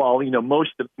mean, while,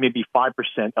 most of maybe 5%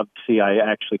 of the CIA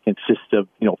actually consists of,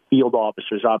 field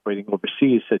officers operating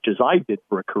overseas, such as I did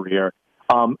for a career,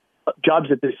 jobs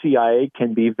at the CIA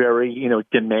can be very,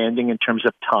 demanding in terms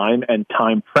of time and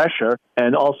time pressure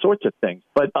and all sorts of things.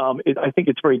 But I think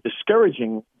it's very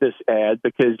discouraging, this ad,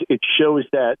 because it shows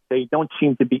that they don't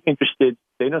seem to be interested.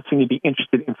 They don't seem to be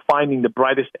interested in finding the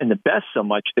brightest and the best so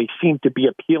much. They seem to be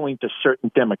appealing to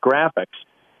certain demographics.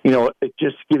 It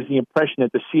just gives the impression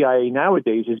that the CIA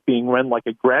nowadays is being run like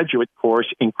a graduate course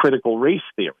in critical race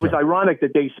theory. It was ironic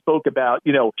that they spoke about,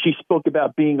 she spoke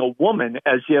about being a woman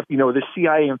as if, the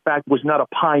CIA, in fact, was not a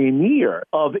pioneer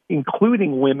of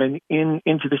including women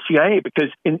into the CIA, because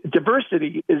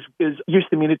diversity is used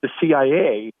to mean at the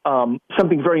CIA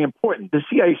something very important. The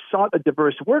CIA sought a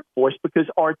diverse workforce because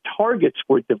our targets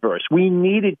were diverse. We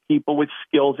needed people with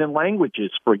skills in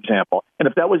languages, for example. And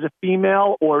if that was a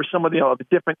female or somebody of a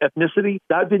different ethnicity,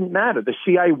 that didn't matter. The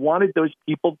CIA wanted those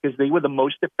people because they were the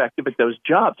most effective at those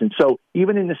jobs. And so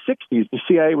even in the 60s, the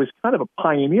CIA was kind of a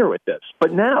pioneer with this.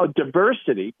 But now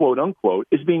diversity, quote unquote,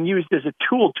 is being used as a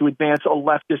tool to advance a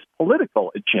leftist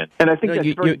political agenda. And I think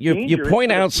that's very dangerous. You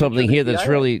point out something here that's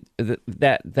really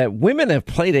that women have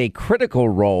played a critical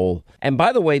role. And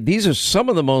by the way, these are some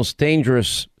of the most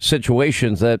dangerous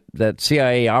situations that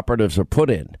CIA operatives are put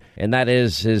in. And that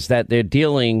is that they're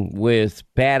dealing with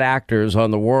bad actors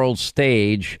on the world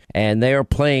stage, and they are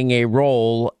playing a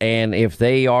role. And if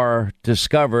they are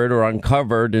discovered or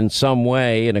uncovered in some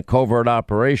way in a covert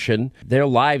operation, their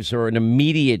lives are in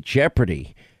immediate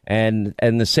jeopardy. And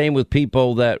the same with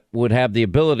people that would have the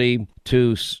ability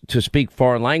to speak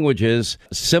foreign languages.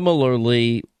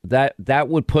 Similarly, that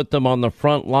would put them on the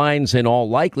front lines in all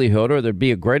likelihood, or there'd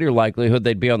be a greater likelihood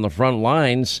they'd be on the front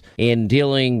lines in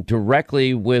dealing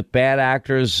directly with bad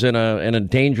actors in a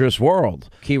dangerous world.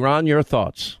 Kieran, your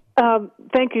thoughts?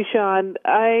 Thank you, Sean.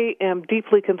 I am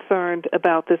deeply concerned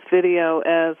about this video.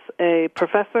 As a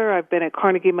professor, I've been at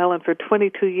Carnegie Mellon for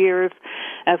 22 years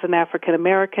as an African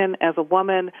American, as a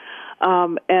woman,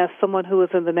 as someone who is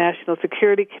in the national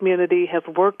security community, has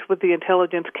worked with the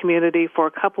intelligence community for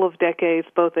a couple of decades,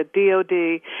 both at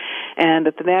DOD and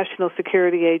at the National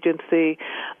Security Agency.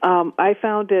 I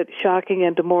found it shocking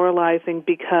and demoralizing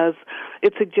because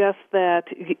it suggests that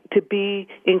to be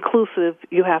inclusive,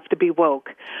 you have to be woke.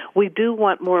 We do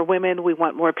want more women. We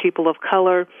want more people of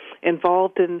color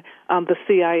involved in the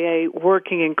CIA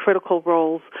working in critical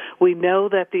roles. We know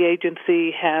that the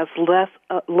agency has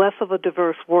less of a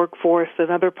diverse workforce than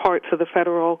other parts of the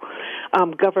federal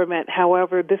government.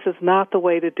 However, this is not the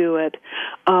way to do it.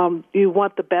 You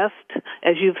want the best,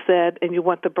 as you've said, and you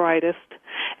want the brightest.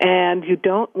 And you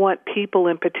don't want people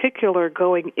in particular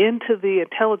going into the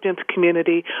intelligence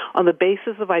community on the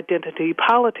basis of identity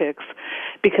politics,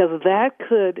 because that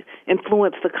could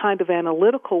influence the kind of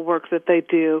analytical work that they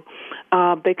do.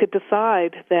 They could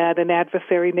decide that an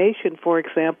adversary nation, for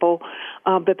example,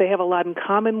 that they have a lot in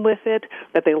common with it,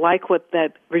 that they like what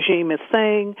that regime is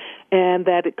saying, and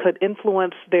that it could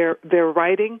influence their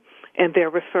writing and their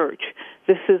research.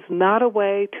 This is not a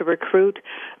way to recruit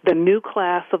the new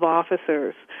class of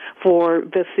officers for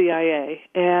the CIA,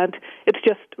 and it's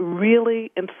just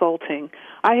really insulting.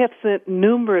 I have sent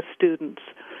numerous students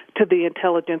to the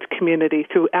intelligence community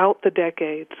throughout the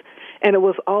decades, and it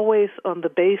was always on the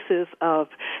basis of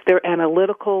their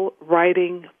analytical,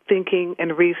 writing, thinking,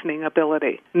 and reasoning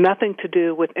ability. Nothing to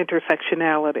do with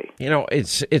intersectionality.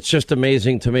 It's just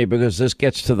amazing to me because this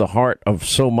gets to the heart of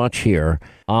so much here.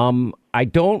 I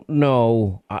don't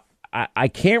know. I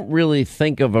can't really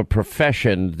think of a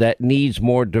profession that needs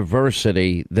more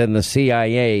diversity than the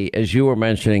CIA, as you were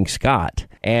mentioning, Scott.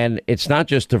 And it's not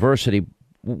just diversity.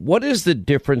 What is the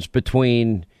difference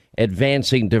between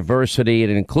advancing diversity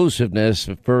and inclusiveness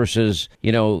versus,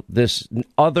 this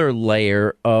other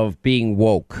layer of being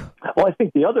woke? Well, I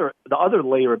think the other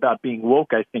layer about being woke,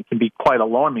 I think, can be quite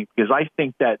alarming, because I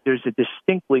think that there's a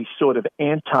distinctly sort of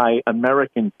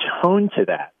anti-American tone to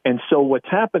that. And so what's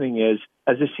happening is,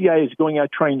 as the CIA is going out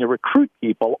trying to recruit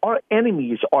people, our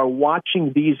enemies are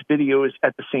watching these videos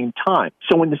at the same time.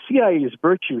 So when the CIA is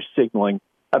virtue signaling,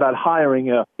 about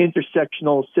hiring a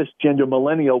intersectional cisgender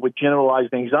millennial with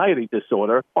generalized anxiety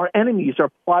disorder. Our enemies are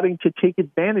plotting to take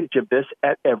advantage of this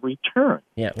at every turn.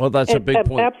 Yeah, well, that's a big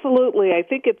point. Absolutely. I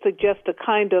think it suggests a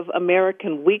kind of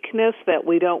American weakness that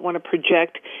we don't want to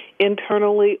project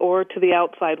internally or to the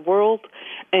outside world,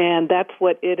 and that's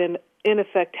what it in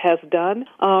effect has done.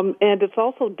 And it's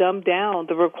also dumbed down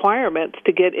the requirements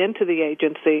to get into the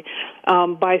agency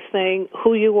by saying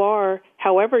who you are,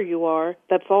 however you are,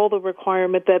 that's all the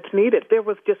requirement that's needed. There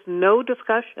was just no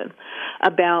discussion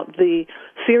about the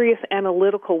serious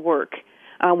analytical work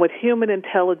with human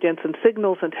intelligence and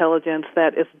signals intelligence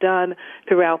that is done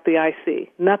throughout the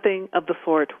IC. Nothing of the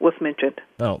sort was mentioned.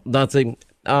 No, nothing.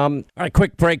 All right,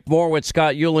 quick break. More with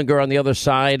Scott Eulinger on the other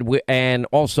side, and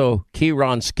also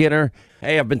Kieron Skinner.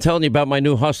 Hey, I've been telling you about my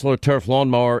new Hustler Turf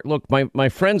lawnmower. Look, my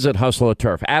friends at Hustler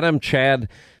Turf, Adam, Chad,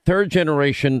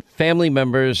 third-generation family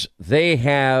members, they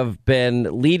have been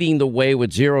leading the way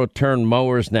with zero-turn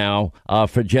mowers now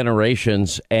for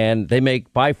generations, and they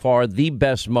make by far the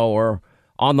best mower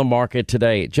on the market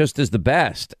today. It just is the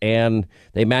best, and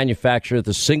they manufacture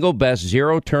the single best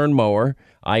zero-turn mower.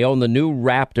 I own the new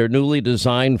Raptor, newly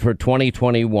designed for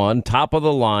 2021, top of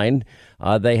the line.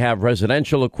 They have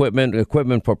residential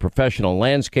equipment for professional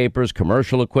landscapers,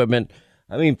 commercial equipment.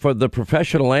 I mean, for the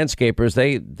professional landscapers,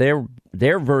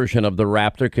 their version of the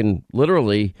Raptor can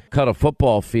literally cut a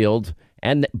football field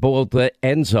and both the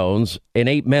end zones in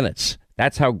 8 minutes.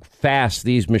 That's how fast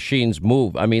these machines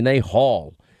move. I mean, they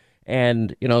haul.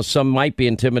 And, you know, some might be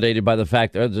intimidated by the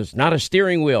fact that there's not a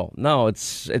steering wheel. No,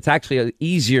 it's actually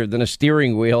easier than a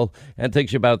steering wheel, and it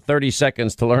takes you about 30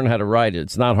 seconds to learn how to ride it.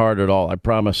 It's not hard at all, I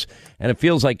promise. And it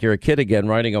feels like you're a kid again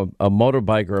riding a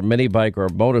motorbike or a mini bike or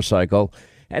a motorcycle.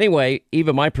 Anyway,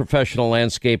 even my professional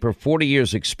landscaper, 40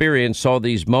 years experience, saw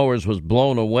these mowers, was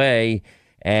blown away,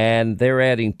 and they're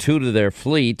adding 2 to their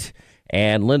fleet.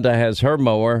 And Linda has her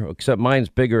mower, except mine's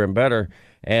bigger and better.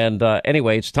 And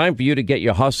anyway, it's time for you to get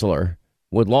your Hustler.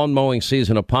 With lawn mowing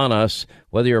season upon us,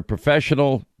 whether you're a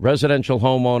professional, residential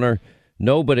homeowner,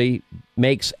 nobody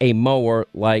makes a mower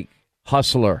like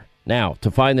Hustler. Now,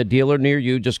 to find the dealer near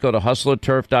you, just go to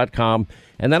hustlerturf.com.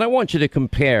 And then I want you to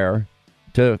compare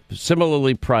to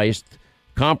similarly priced,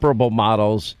 comparable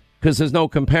models, because there's no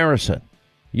comparison.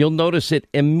 You'll notice it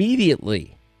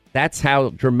immediately. That's how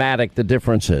dramatic the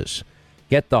difference is.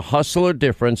 Get the Hustler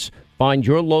difference. Find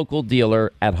your local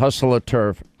dealer at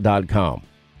hustlerturf.com.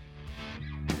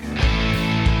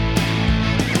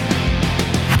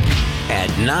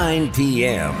 At 9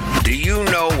 p.m., do you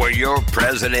know where your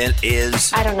president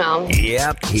is? I don't know.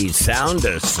 Yep, he's sound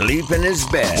asleep in his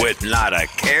bed with not a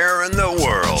care in the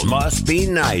world. Must be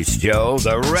nice, Joe.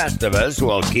 The rest of us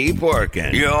will keep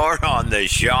working. You're on the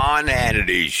Sean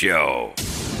Hannity Show.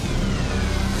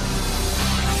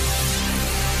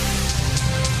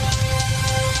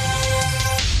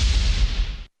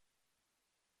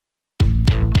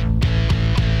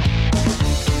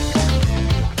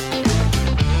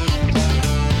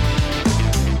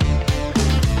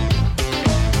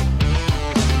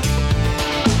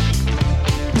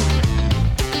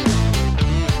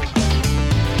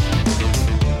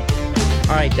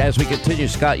 As we continue,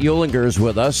 Scott Eulinger is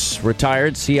with us,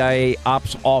 retired CIA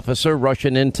ops officer,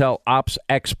 Russian intel ops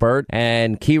expert,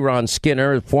 and Kieron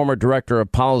Skinner, former director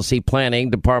of policy planning,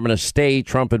 Department of State,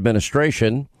 Trump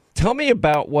administration. Tell me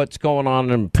about what's going on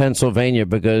in Pennsylvania,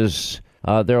 because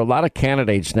there are a lot of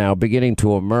candidates now beginning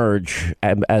to emerge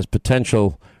as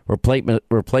potential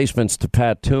replacements to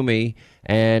Pat Toomey.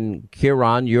 And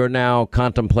Kieron, you're now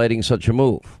contemplating such a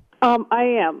move.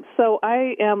 I am. So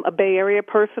I am a Bay Area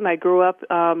person. I grew up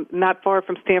not far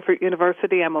from Stanford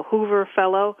University. I'm a Hoover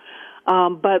Fellow.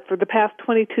 But for the past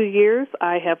 22 years,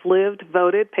 I have lived,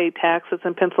 voted, paid taxes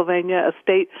in Pennsylvania, a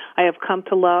state I have come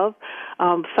to love.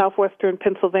 Southwestern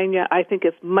Pennsylvania, I think,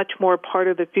 is much more part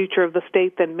of the future of the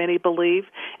state than many believe,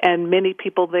 and many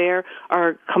people there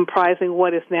are comprising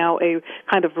what is now a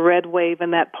kind of red wave in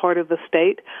that part of the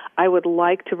state. I would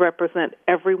like to represent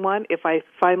everyone if I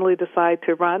finally decide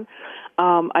to run.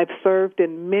 I've served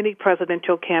in many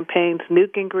presidential campaigns.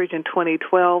 Newt Gingrich in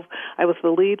 2012. I was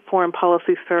the lead foreign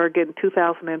policy surrogate in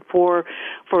 2004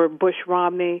 for Bush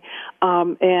Romney,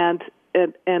 and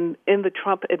in the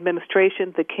Trump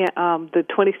administration, the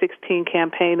 2016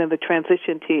 campaign and the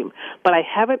transition team. But I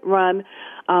haven't run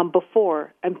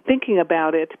before. I'm thinking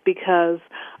about it because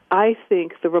I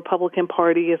think the Republican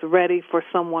Party is ready for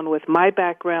someone with my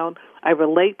background. I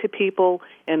relate to people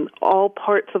in all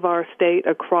parts of our state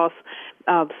across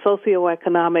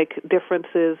socioeconomic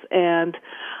differences, and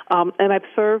I've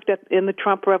served in the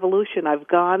Trump revolution. I've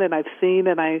gone and I've seen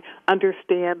and I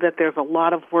understand that there's a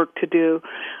lot of work to do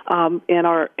in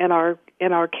our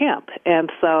in our camp. And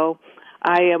so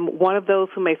I am one of those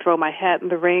who may throw my hat in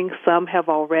the ring. Some have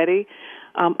already.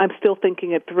 I'm still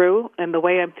thinking it through, and the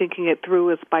way I'm thinking it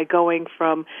through is by going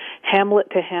from hamlet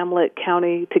to hamlet,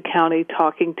 county to county,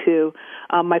 talking to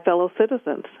my fellow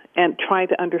citizens and trying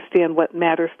to understand what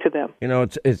matters to them. You know,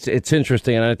 it's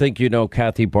interesting, and I think you know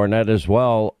Kathy Barnett as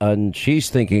well, and she's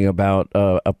thinking about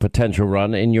a potential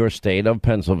run in your state of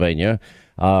Pennsylvania.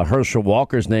 Herschel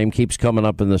Walker's name keeps coming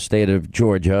up in the state of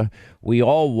Georgia. We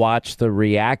all watched the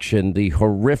reaction, the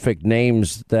horrific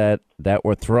names that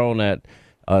were thrown at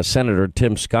Senator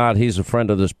Tim Scott. He's a friend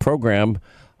of this program,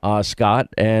 Scott,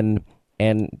 and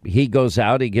he goes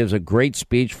out. He gives a great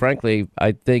speech. Frankly,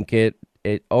 I think it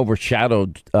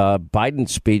overshadowed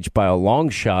Biden's speech by a long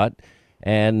shot.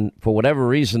 And for whatever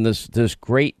reason, this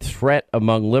great threat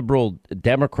among liberal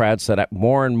Democrats that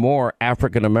more and more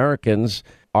African Americans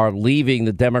are leaving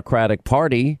the Democratic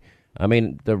Party. I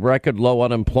mean, the record low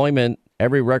unemployment,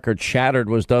 every record shattered,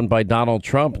 was done by Donald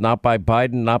Trump, not by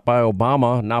Biden, not by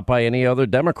Obama, not by any other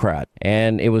Democrat.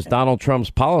 And it was Donald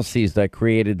Trump's policies that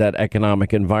created that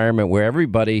economic environment where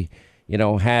everybody, you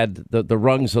know, had the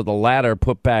rungs of the ladder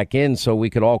put back in so we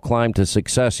could all climb to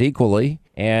success equally.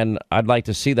 And I'd like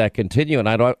to see that continue. And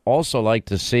I'd also like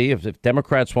to see if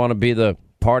Democrats want to be the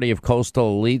party of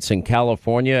coastal elites in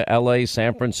California, L.A.,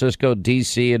 San Francisco,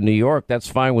 D.C., and New York, that's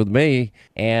fine with me.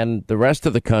 And the rest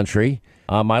of the country,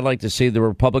 I'd like to see the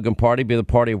Republican Party be the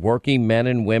party of working men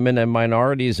and women and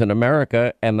minorities in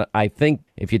America. And I think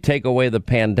if you take away the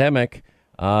pandemic,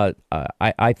 I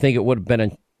think it would have been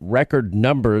a record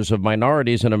numbers of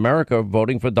minorities in America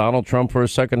voting for Donald Trump for a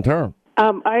second term.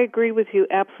 I agree with you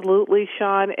absolutely,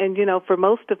 Sean. And, you know, for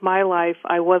most of my life,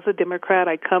 I was a Democrat.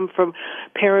 I come from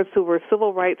parents who were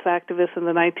civil rights activists in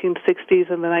the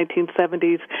 1960s and the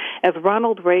 1970s. As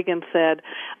Ronald Reagan said,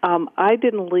 I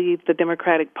didn't leave the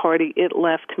Democratic Party. It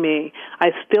left me. I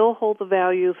still hold the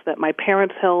values that my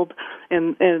parents held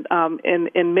in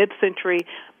mid-century,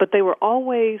 but they were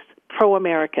always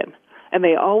pro-American. And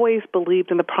they always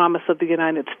believed in the promise of the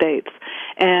United States.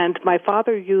 And my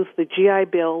father used the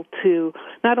GI Bill to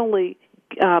not only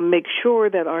make sure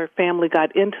that our family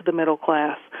got into the middle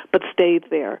class, but stayed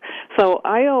there. So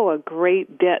I owe a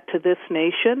great debt to this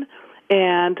nation.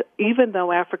 And even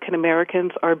though African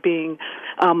Americans are being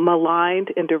maligned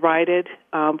and derided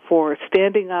for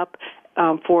standing up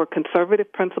for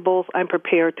conservative principles, I'm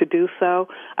prepared to do so.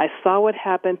 I saw what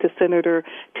happened to Senator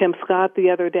Tim Scott the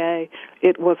other day.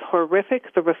 It was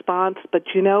horrific, the response, but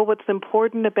you know what's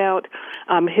important about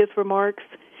his remarks?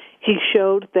 He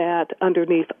showed that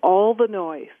underneath all the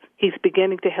noise, he's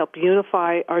beginning to help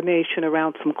unify our nation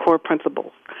around some core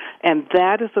principles. And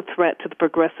that is a threat to the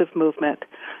progressive movement.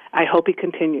 I hope he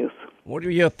continues. What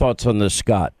are your thoughts on this,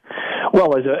 Scott?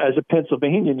 Well, as a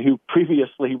Pennsylvanian who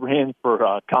previously ran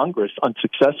for Congress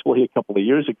unsuccessfully a couple of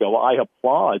years ago, I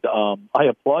applaud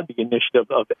the initiative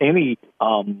of any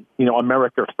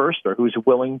America Firster who's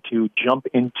willing to jump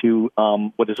into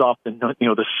what is often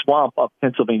the swamp of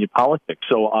Pennsylvania politics.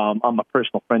 So I'm a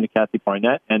personal friend of Kathy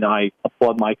Barnett, and I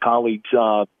applaud my colleagues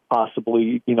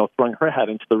possibly throwing her hat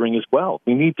into the ring as well.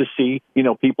 We need to see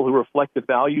people who reflect the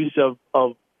values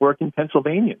of working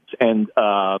Pennsylvanians, and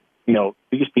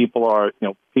these people are,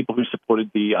 people who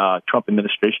supported the Trump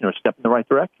administration are a step in the right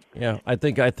direction. Yeah, I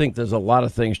think there's a lot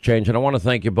of things changing. I want to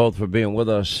thank you both for being with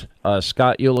us.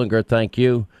 Scott Eulinger, thank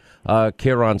you.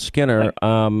 Kieran Skinner,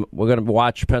 we're going to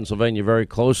watch Pennsylvania very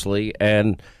closely,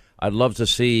 and I'd love to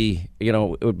see,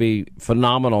 it would be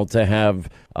phenomenal to have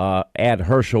add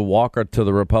Herschel Walker to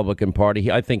the Republican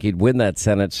Party. I think he'd win that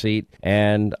Senate seat.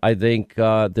 And I think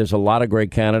there's a lot of great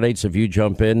candidates. If you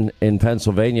jump in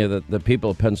Pennsylvania, that the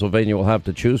people of Pennsylvania will have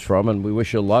to choose from. And we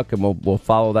wish you luck, and we'll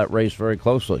follow that race very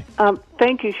closely.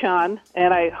 Thank you, Sean.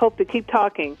 And I hope to keep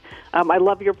talking. I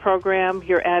love your program.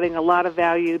 You're adding a lot of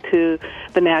value to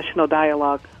the national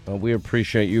dialogue. We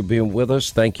appreciate you being with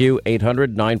us. Thank you.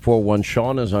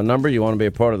 800-941-SEAN is our number. You want to be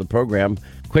a part of the program.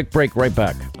 Quick break, right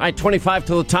back. All right, 25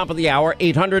 to the top of the hour.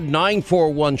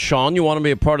 800-941-SEAN. You want to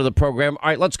be a part of the program. All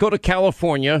right, let's go to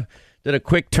California. Did a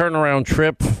quick turnaround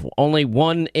trip. Only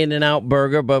one In-N-Out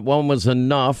burger, but one was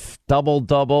enough.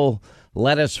 Double,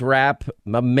 lettuce wrap.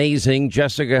 Amazing.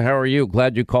 Jessica, how are you?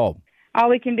 Glad you called. All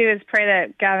we can do is pray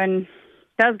that Gavin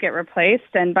does get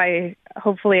replaced, and by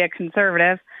hopefully a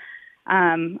conservative.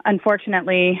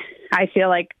 Unfortunately, I feel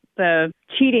like the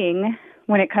cheating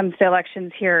when it comes to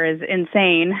elections here is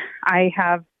insane. I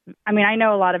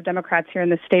know a lot of Democrats here in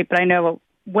the state, but I know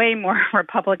way more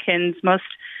Republicans.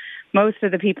 Most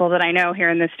of the people that I know here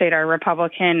in the state are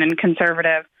Republican and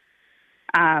conservative.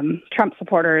 Trump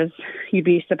supporters, you'd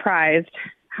be surprised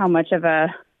how much of a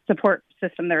support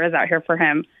system there is out here for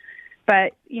him.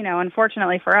 But,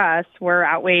 unfortunately for us, we're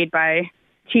outweighed by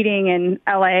cheating in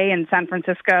L.A. and San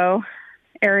Francisco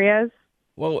areas.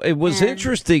 Well, it was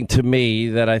interesting to me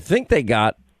that I think they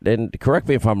got, and correct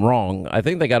me if I'm wrong, I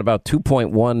think they got about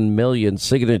 2.1 million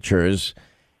signatures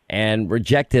and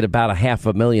rejected about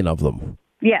 500,000 of them.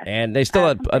 Yes. And they still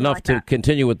had enough like to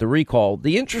continue with the recall.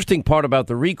 The interesting part about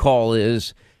the recall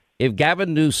is if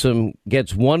Gavin Newsom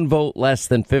gets one vote less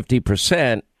than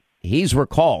 50%, he's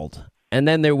recalled. And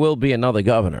then there will be another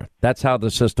governor. That's how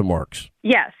the system works.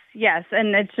 Yes.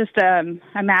 And it's just a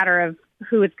matter of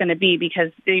who it's going to be,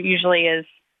 because there usually is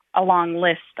a long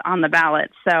list on the ballot.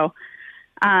 So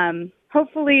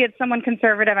hopefully it's someone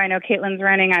conservative. I know Caitlin's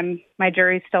running. My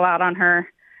jury's still out on her.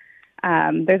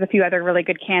 There's a few other really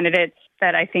good candidates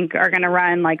that I think are going to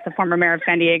run, like the former mayor of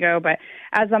San Diego. But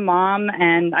as a mom,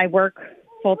 and I work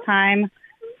full time,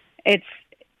 it's,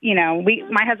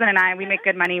 my husband and I, we make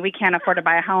good money. We can't afford to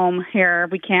buy a home here.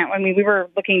 We were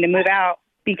looking to move out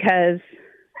because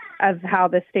of how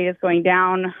the state is going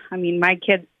down. I mean, my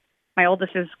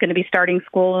oldest is going to be starting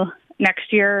school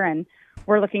next year, and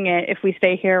we're looking at, if we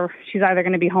stay here, she's either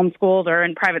going to be homeschooled or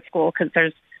in private school, because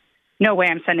there's no way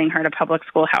I'm sending her to public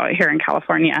school here in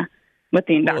California with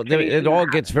the indoctrination. Well, it all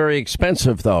gets very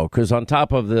expensive, though, because on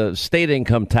top of the state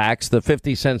income tax, the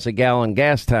 50 cents a gallon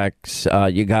gas tax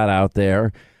you got out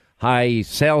there, high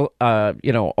sale,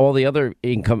 all the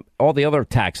other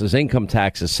taxes, income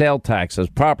taxes, sale taxes,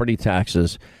 property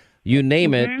taxes, you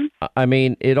name it. I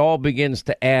mean, it all begins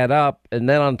to add up. And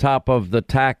then on top of the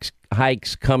tax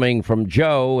hikes coming from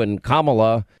Joe and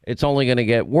Kamala, it's only going to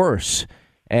get worse.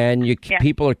 And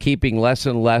people are keeping less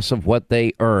and less of what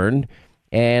they earn.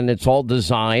 And it's all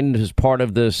designed as part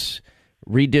of this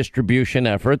redistribution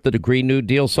effort, the Green New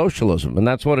Deal socialism. And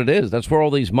that's what it is. That's where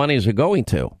all these monies are going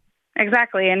to.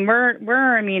 Exactly. And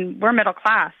we're middle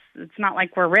class. It's not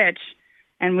like we're rich,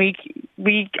 and we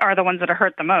are the ones that are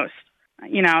hurt the most,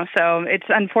 so it's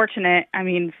unfortunate. I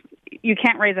mean, you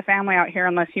can't raise a family out here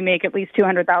unless you make at least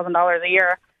 $200,000 a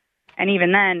year. And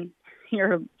even then,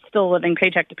 you're still living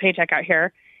paycheck to paycheck out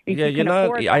here. You're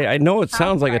not. I know it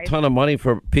sounds like a ton of money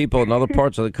for people in other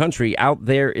parts of the country. Out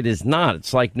there, it is not.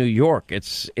 It's like New York.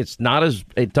 It's not as,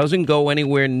 it doesn't go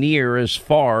anywhere near as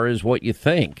far as what you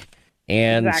think.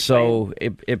 And so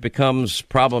it becomes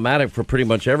problematic for pretty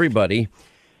much everybody.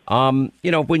 When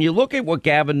you look at what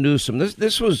Gavin Newsom,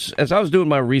 this was, as I was doing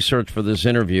my research for this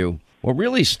interview, what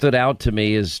really stood out to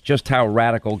me is just how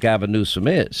radical Gavin Newsom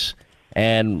is.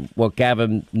 And what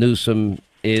Gavin Newsom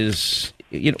is,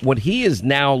 what he is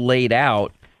now laid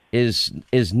out is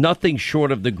nothing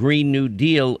short of the Green New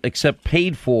Deal, except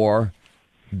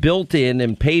built in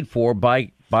and paid for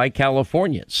by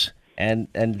Californians. And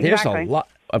there's a lot.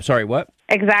 I'm sorry, what?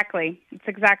 Exactly. It's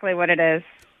exactly what it is.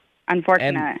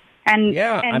 Unfortunate. And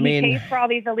he pays for all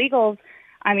these illegals.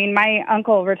 I mean, my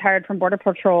uncle retired from Border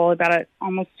Patrol about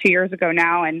almost 2 years ago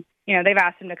now, and they've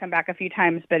asked him to come back a few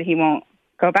times, but he won't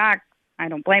go back. I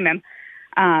don't blame him.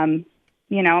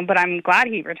 But I'm glad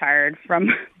he retired from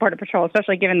Border Patrol,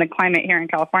 especially given the climate here in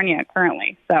California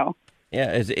currently. So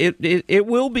yeah, it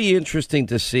will be interesting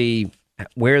to see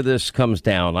where this comes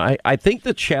down. I think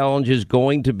the challenge is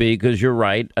going to be, because you're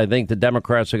right, I think the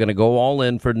Democrats are going to go all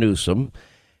in for Newsom,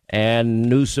 and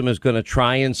Newsom is going to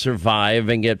try and survive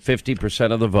and get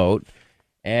 50% of the vote.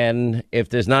 And if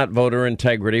there's not voter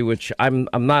integrity, which I'm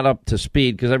not up to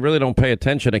speed, because I really don't pay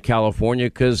attention to California,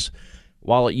 because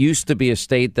while it used to be a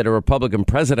state that a Republican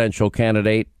presidential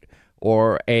candidate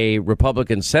or a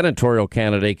Republican senatorial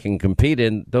candidate can compete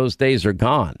in, those days are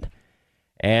gone.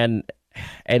 And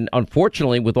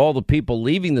unfortunately, with all the people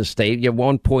leaving the state, you have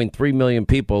 1.3 million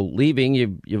people leaving.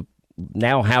 You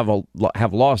now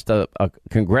have lost a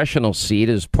congressional seat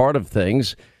as part of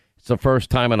things. It's the first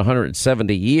time in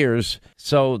 170 years.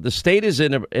 So the state is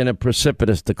in a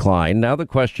precipitous decline. Now the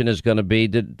question is going to be,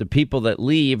 did the people that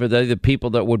leave, are they the people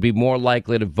that would be more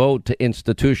likely to vote to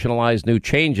institutionalize new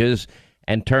changes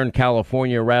and turn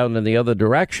California around in the other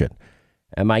direction?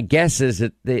 And my guess is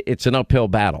it's an uphill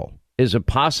battle. Is it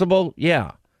possible?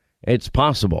 Yeah, it's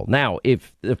possible. Now,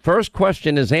 if the first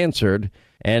question is answered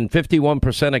and 51%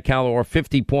 or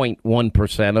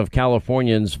 50.1% of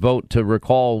Californians vote to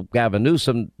recall Gavin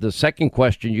Newsom, the second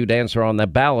question you'd answer on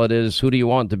that ballot is, who do you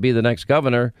want to be the next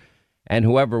governor? And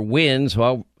whoever wins,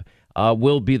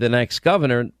 will be the next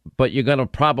governor. But you're going to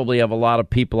probably have a lot of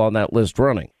people on that list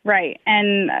running. Right.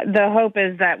 And the hope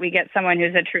is that we get someone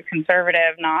who's a true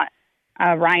conservative, not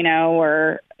a rhino,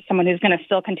 or someone who's going to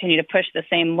still continue to push the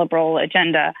same liberal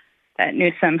agenda that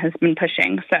Newsom has been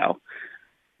pushing. So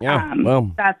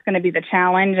that's going to be the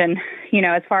challenge. And,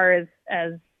 as far as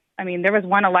there was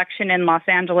one election in Los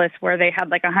Angeles where they had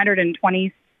like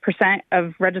 120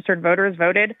 of registered voters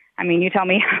voted. I mean, you tell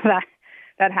me how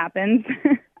that happens.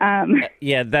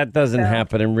 Yeah, that doesn't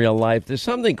happen in real life. There's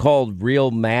something called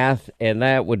real math, and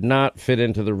that would not fit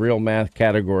into the real math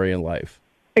category in life.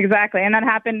 Exactly. And that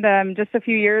happened just a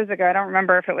few years ago. I don't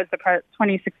remember if it was the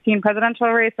 2016 presidential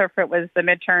race or if it was the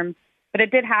midterms, but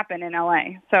it did happen in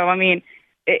L.A. So, I mean,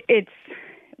 it's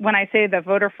when I say the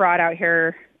voter fraud out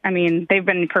here, I mean, they've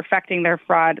been perfecting their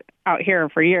fraud out here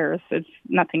for years. It's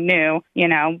nothing new,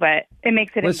 but it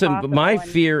makes it Listen, impossible. my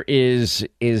fear is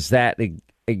that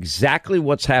exactly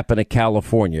what's happened to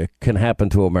California can happen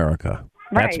to America.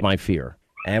 That's Right. my fear.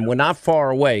 And we're not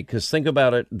far away, because think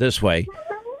about it this way.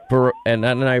 And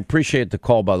I appreciate the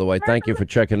call, by the way. Thank you for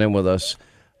checking in with us.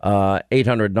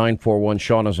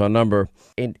 800-941-SEAN is our number.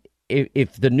 And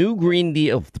if the new Green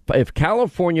Deal, if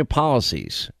California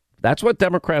policies, that's what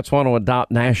Democrats want to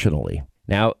adopt nationally.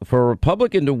 Now, for a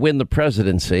Republican to win the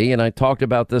presidency, and I talked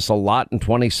about this a lot in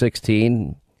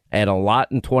 2016 and a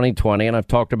lot in 2020, and I've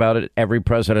talked about it every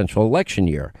presidential election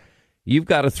year, you've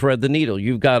got to thread the needle.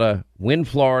 You've got to win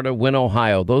Florida, win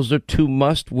Ohio. Those are two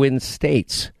must-win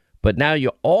states. But now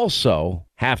you also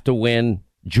have to win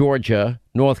Georgia,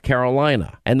 North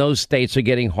Carolina, and those states are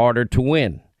getting harder to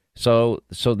win. So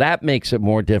that makes it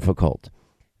more difficult.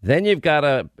 Then you've got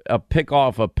to pick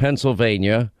off a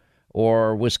Pennsylvania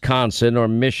or Wisconsin or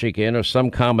Michigan or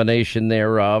some combination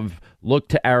thereof. Look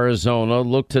to Arizona,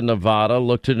 look to Nevada,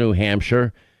 look to New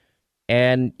Hampshire,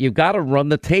 and you've got to run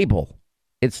the table.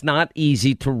 It's not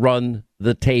easy to run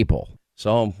the table.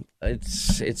 So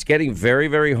it's getting very,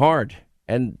 very hard.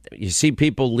 And you see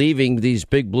people leaving these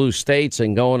big blue states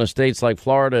and going to states like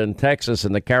Florida and Texas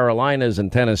and the Carolinas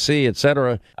and Tennessee, et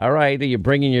cetera. All right. Are you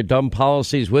bringing your dumb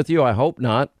policies with you? I hope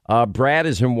not. Brad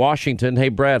is in Washington. Hey,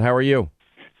 Brad, how are you?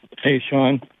 Hey,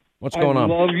 Sean. What's going on?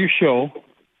 I love your show.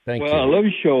 Thank you. I love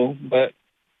your show, but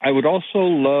I would also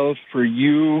love for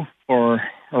you or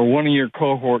one of your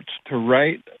cohorts to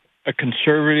write a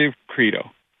conservative credo.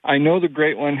 I know the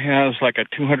Great One has like a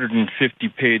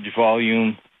 250-page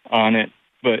volume on it,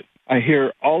 but I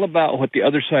hear all about what the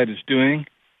other side is doing,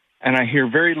 and I hear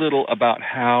very little about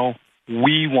how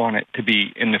we want it to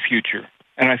be in the future.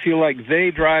 And I feel like they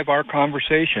drive our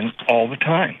conversation all the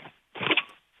time.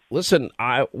 Listen,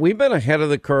 we've been ahead of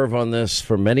the curve on this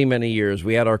for many, many years.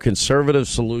 We had our Conservative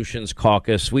Solutions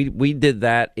Caucus. We did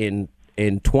that in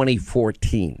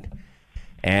 2014.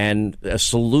 And a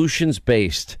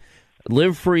solutions-based,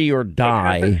 live free or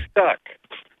die. Stuck.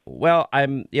 Well,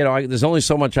 there's only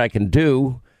so much I can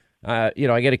do. I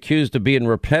get accused of being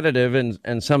repetitive,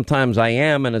 and sometimes I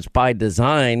am, and it's by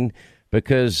design,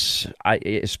 because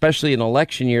especially in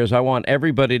election years, I want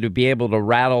everybody to be able to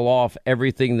rattle off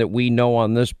everything that we know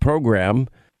on this program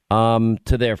to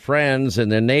their friends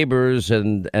and their neighbors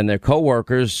and their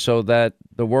coworkers, so that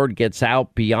the word gets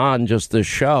out beyond just the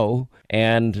show.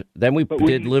 And then we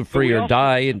did Live Free or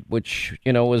Die, which,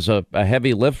 was a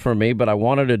heavy lift for me, but I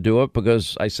wanted to do it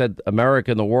because I said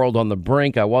America and the world on the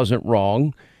brink. I wasn't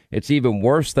wrong. It's even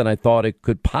worse than I thought it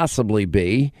could possibly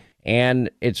be. And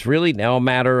it's really now a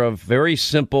matter of very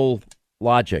simple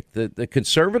logic. The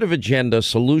conservative agenda,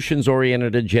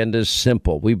 solutions-oriented agenda, is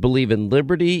simple. We believe in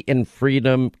liberty and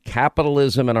freedom,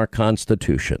 capitalism, and our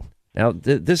Constitution. Now,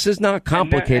 this is not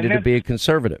complicated to be a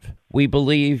conservative. We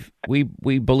believe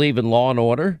in law and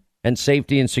order and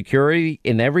safety and security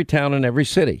in every town and every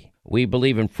city. We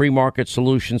believe in free market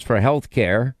solutions for health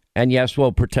care, and yes,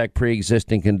 we'll protect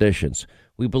pre-existing conditions.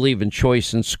 We believe in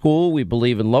choice in school. We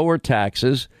believe in lower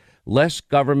taxes, less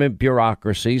government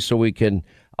bureaucracy, so we can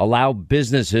allow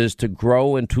businesses to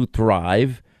grow and to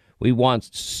thrive. We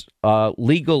want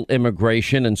legal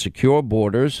immigration and secure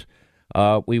borders.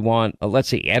 We want,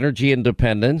 energy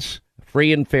independence,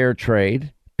 free and fair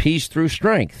trade, peace through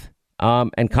strength,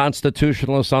 and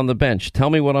constitutionalists on the bench. Tell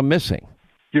me what I'm missing.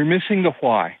 You're missing the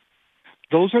why.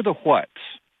 Those are the whats,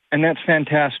 and that's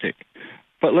fantastic.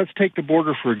 But let's take the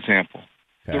border, for example.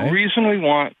 Okay. The reason we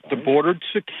want the border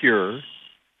secure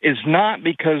is not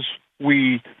because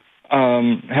we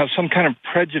have some kind of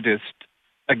prejudice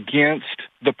against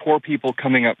the poor people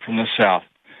coming up from the South.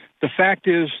 The fact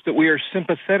is that we are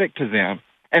sympathetic to them,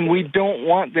 and we don't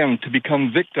want them to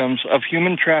become victims of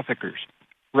human traffickers.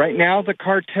 Right now, the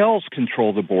cartels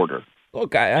control the border.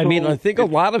 Look, I think a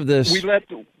lot of this...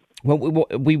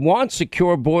 We want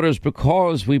secure borders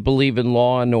because we believe in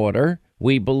law and order.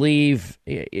 We believe,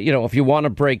 if you want to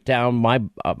break down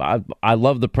I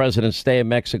love the president's stay in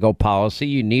Mexico policy.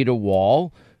 You need a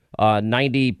wall.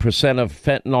 90% of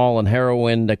fentanyl and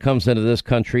heroin that comes into this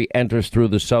country enters through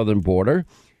the southern border.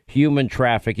 Human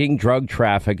trafficking, drug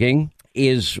trafficking,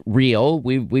 is real.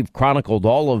 We've chronicled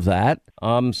all of that.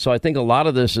 So I think a lot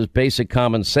of this is basic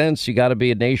common sense. You got to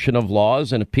be a nation of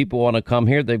laws. And if people want to come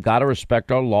here, they've got to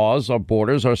respect our laws, our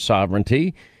borders, our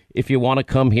sovereignty. If you want to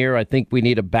come here, I think we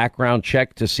need a background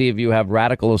check to see if you have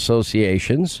radical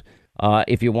associations.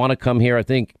 If you want to come here, I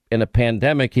think in a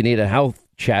pandemic, you need a health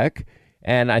check.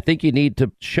 And I think you need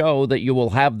to show that you will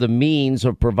have the means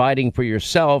of providing for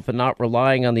yourself and not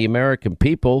relying on the American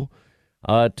people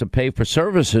to pay for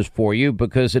services for you,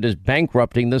 because it is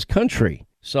bankrupting this country.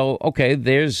 So, OK,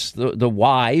 there's the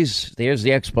whys. There's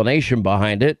the explanation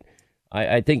behind it.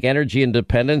 I think energy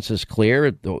independence is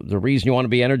clear. The reason you want to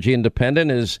be energy independent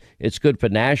is it's good for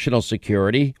national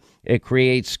security. It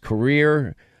creates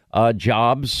career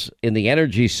jobs in the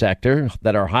energy sector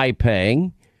that are high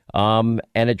paying. And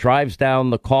it drives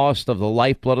down the cost of the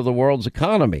lifeblood of the world's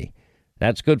economy.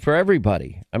 That's good for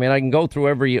everybody. I mean, I can go through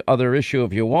every other issue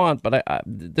if you want, but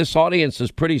this audience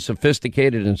is pretty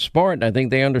sophisticated and smart, and I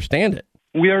think they understand it.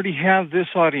 We already have this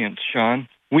audience, Sean.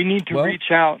 We need to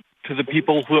reach out to the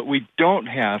people who we don't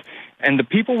have. And the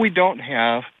people we don't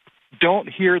have don't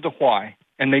hear the why,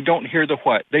 and they don't hear the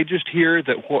what. They just hear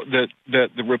that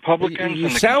the Republicans you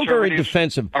and the sound very conservatives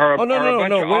defensive. Are, oh, no, are no, a bunch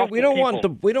no, of no. awful We don't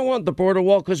people. we don't want the border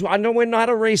wall because I know we're not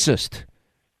a racist.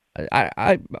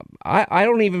 I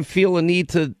don't even feel a need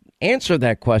to answer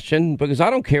that question because I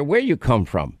don't care where you come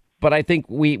from. But I think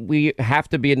we have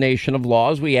to be a nation of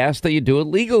laws. We ask that you do it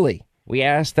legally. We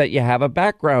ask that you have a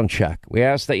background check. We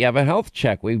ask that you have a health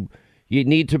check. You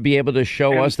need to be able to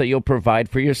show us that you'll provide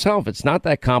for yourself. It's not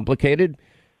that complicated.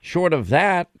 Short of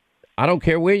that, I don't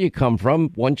care where you come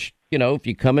from. Once, if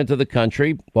you come into the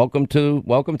country, welcome to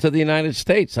the United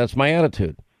States. That's my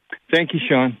attitude. Thank you,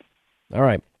 Sean. All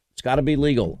right. It's got to be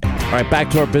legal. All right, back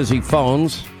to our busy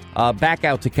phones. Back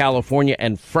out to California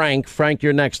and Frank. Frank,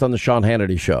 you're next on the Sean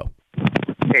Hannity Show.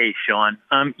 Hey, Sean.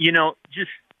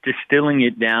 Just distilling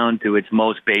it down to its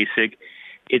most basic,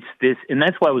 it's this, and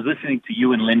that's why I was listening to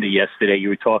you and Linda yesterday. You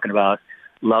were talking about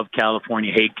love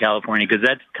California, hate California, because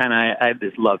that's kind of, I have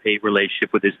this love-hate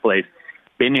relationship with this place.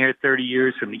 Been here 30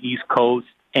 years from the East Coast,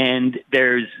 and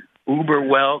there's uber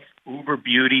wealth, uber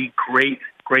beauty, great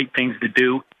things to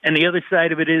do. And the other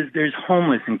side of it is there's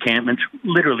homeless encampments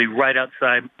literally right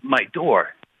outside my door.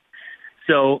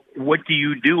 So what do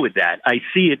you do with that? I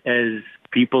see it as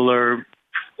people are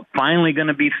finally going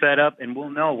to be fed up, and we'll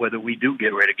know whether we do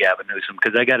get rid of Gavin Newsom,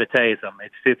 because I got to tell you something,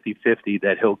 it's 50-50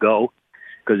 that he'll go,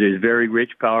 because there's very rich,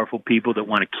 powerful people that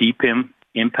want to keep him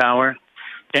in power.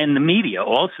 And the media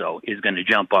also is going to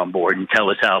jump on board and tell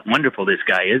us how wonderful this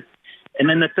guy is. And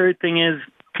then the third thing is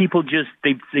people just,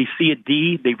 they see a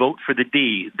D, they vote for the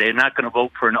D. They're not going to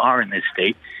vote for an R in this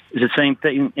state. It's the same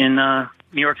thing in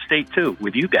New York State, too,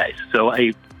 with you guys. So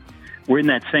we're in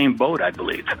that same boat, I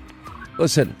believe.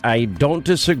 Listen, I don't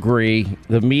disagree.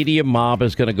 The media mob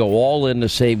is going to go all in to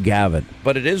save Gavin,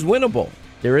 but it is winnable.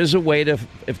 There is a way to,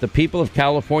 if the people of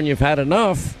California have had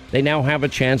enough, they now have a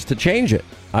chance to change it.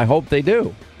 I hope they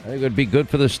do. I think it would be good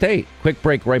for the state. Quick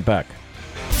break, right back.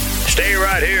 Stay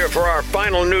right here for our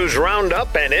final news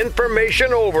roundup and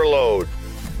information overload.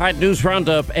 All right, news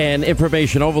roundup and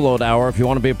information overload hour. If you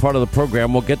want to be a part of the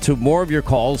program, we'll get to more of your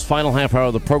calls. Final half hour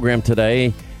of the program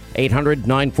today.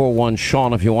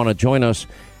 800-941-SEAN if you want to join us.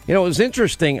 It was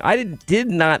interesting. I did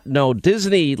not know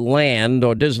Disneyland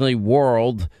or Disney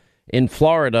World in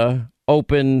Florida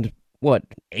opened,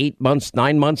 9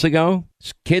 months ago?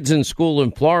 Kids in school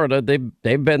in Florida,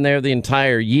 they've been there the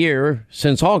entire year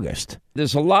since August.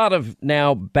 There's a lot of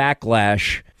now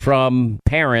backlash from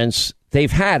parents.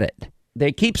 They've had it.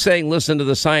 They keep saying, listen to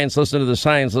the science, listen to the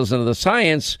science, listen to the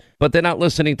science, but they're not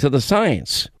listening to the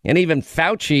science. And even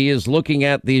Fauci is looking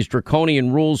at these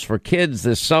draconian rules for kids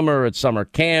this summer at summer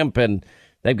camp, and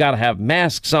they've got to have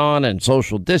masks on and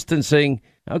social distancing.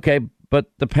 Okay,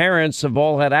 but the parents have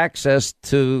all had access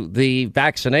to the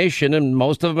vaccination, and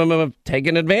most of them have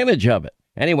taken advantage of it.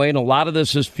 Anyway, and a lot of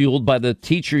this is fueled by the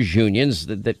teachers' unions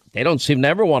that they don't seem to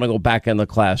ever want to go back in the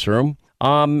classroom.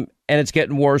 And it's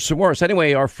getting worse and worse.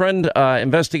 Anyway, our friend,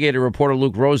 investigative reporter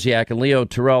Luke Rosiak and Leo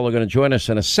Terrell are going to join us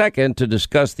in a second to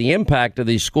discuss the impact of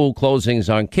these school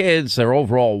closings on kids, their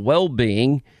overall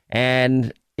well-being.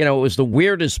 And, it was the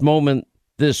weirdest moment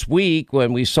this week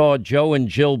when we saw Joe and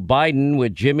Jill Biden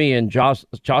with Jimmy and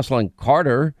Jocelyn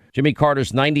Carter. Jimmy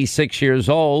Carter's 96 years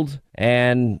old,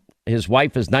 and his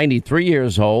wife is 93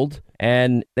 years old.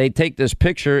 And they take this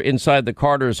picture inside the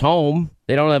Carter's home.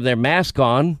 They don't have their mask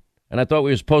on. And I thought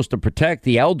we were supposed to protect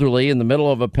the elderly in the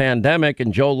middle of a pandemic.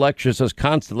 And Joe lectures us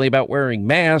constantly about wearing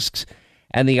masks.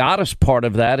 And the oddest part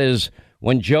of that is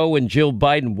when Joe and Jill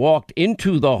Biden walked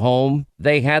into the home,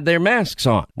 they had their masks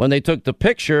on. When they took the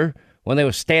picture, when they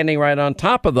were standing right on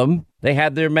top of them, they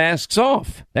had their masks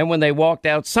off. Then when they walked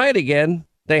outside again,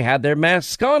 they had their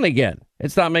masks on again.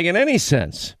 It's not making any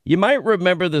sense. You might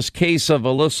remember this case of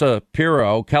Alyssa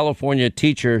Pirro, California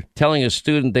teacher, telling a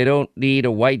student they don't need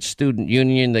a white student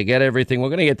union. They get everything. We're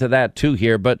going to get to that, too,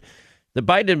 here. But the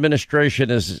Biden administration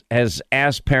has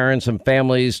asked parents and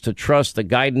families to trust the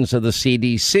guidance of the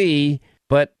CDC.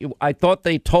 But I thought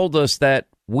they told us that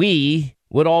we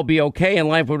would all be okay and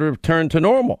life would return to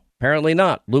normal. Apparently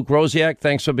not. Luke Rosiak,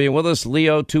 thanks for being with us.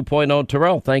 Leo 2.0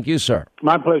 Terrell, thank you, sir.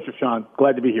 My pleasure, Sean.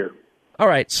 Glad to be here. All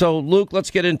right. So, Luke,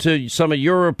 let's get into some of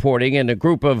your reporting. And a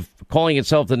group of calling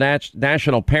itself the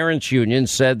National Parents Union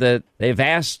said that they've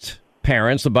asked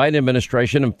parents, the Biden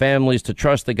administration, and families to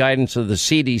trust the guidance of the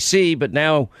CDC. But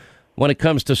now when it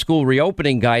comes to school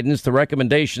reopening guidance, the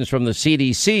recommendations from the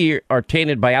CDC are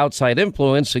tainted by outside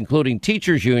influence, including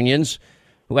teachers' unions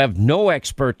who have no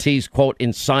expertise, quote,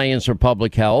 in science or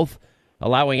public health.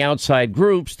 Allowing outside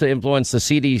groups to influence the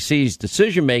CDC's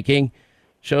decision making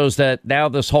shows that now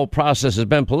this whole process has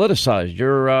been politicized.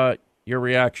 Your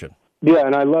reaction? Yeah,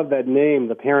 and I love that name,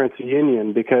 the Parents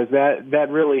Union, because that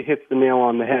really hits the nail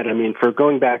on the head. I mean, for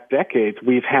going back decades,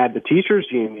 we've had the teachers'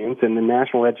 unions, and the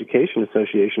National Education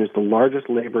Association is the largest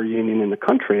labor union in the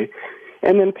country.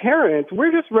 And then parents,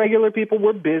 we're just regular people.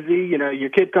 We're busy. You know,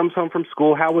 your kid comes home from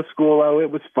school. How was school? Oh,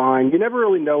 it was fine. You never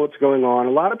really know what's going on.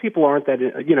 A lot of people aren't that,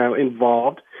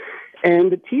 involved.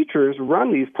 And the teachers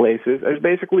run these places as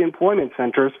basically employment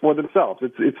centers for themselves.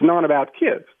 It's not about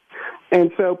kids.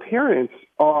 And so parents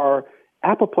are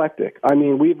apoplectic. I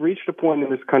mean, we've reached a point in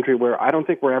this country where I don't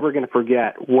think we're ever going to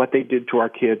forget what they did to our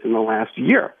kids in the last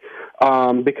year,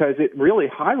 because it really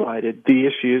highlighted the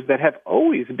issues that have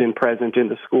always been present in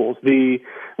the schools, the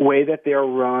way that they're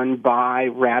run by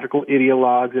radical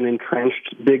ideologues and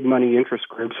entrenched big money interest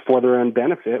groups for their own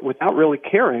benefit without really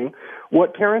caring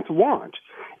what parents want.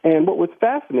 And what was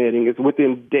fascinating is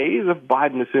within days of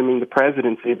Biden assuming the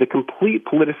presidency, the complete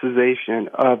politicization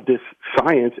of this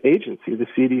science agency, the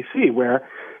CDC, where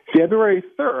February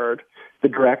 3rd, the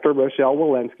director, Rochelle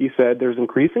Walensky, said there's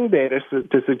increasing data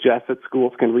to suggest that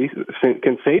schools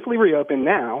can safely reopen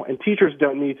now and teachers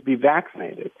don't need to be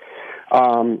vaccinated.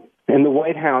 And the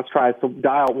White House tries to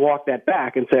walk that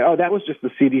back and say, oh, that was just the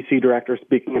CDC director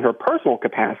speaking in her personal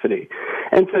capacity.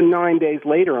 And so 9 days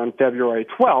later, on February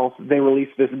 12th, they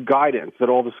released this guidance that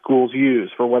all the schools use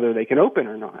for whether they can open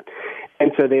or not.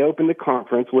 And so they opened the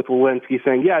conference with Walensky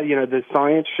saying, the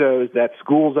science shows that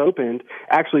schools opened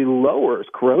actually lowers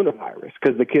coronavirus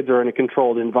because the kids are in a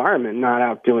controlled environment, not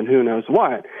out doing who knows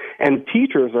what. And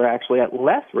teachers are actually at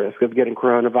less risk of getting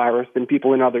coronavirus than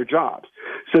people in other jobs.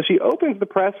 So she opens the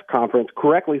press conference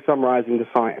correctly summarizing the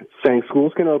science, saying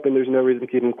schools can open, there's no reason to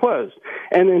keep them closed.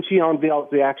 And then she unveils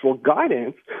the actual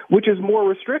guidance, which is more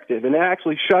restrictive, and it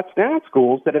actually shuts down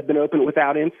schools that have been open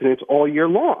without incidents all year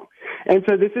long. And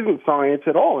so this isn't science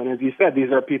at all. And as you said,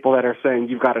 these are people that are saying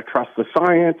you've got to trust the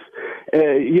science.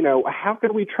 How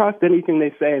can we trust anything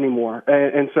they say anymore?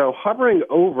 And so hovering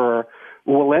over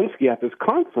Walensky at this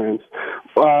conference,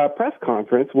 press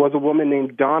conference, was a woman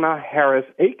named Donna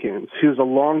Harris-Akins, who's a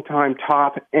longtime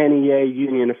top NEA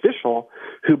union official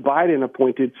who Biden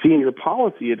appointed senior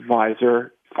policy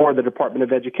advisor for the Department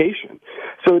of Education.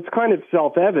 So it's kind of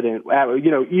self-evident,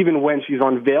 even when she's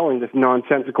unveiling this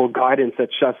nonsensical guidance that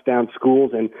shuts down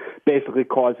schools and basically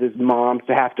causes moms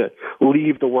to have to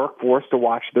leave the workforce to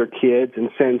watch their kids and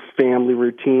sends family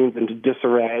routines into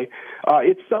disarray.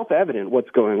 It's self-evident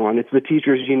what's going on. It's the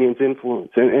teachers' union's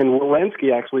influence. And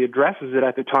Walensky actually addresses it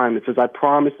at the time. It says, I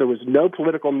promise there was no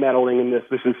political meddling in this.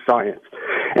 This is science.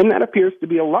 And that appears to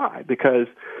be a lie because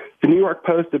the New York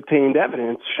Post obtained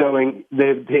evidence they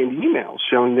obtained emails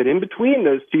showing that in between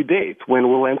those two dates, when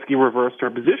Walensky reversed her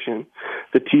position,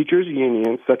 the teachers'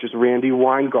 unions, such as Randy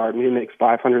Weingarten, who makes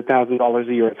 $500,000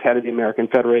 a year as head of the American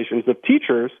Federations of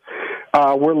Teachers,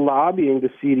 were lobbying the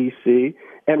CDC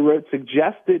and wrote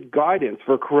suggested guidance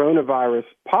for coronavirus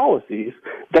policies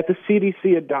that the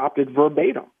CDC adopted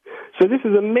verbatim. So this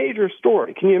is a major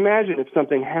story. Can you imagine if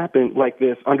something happened like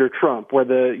this under Trump, where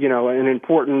an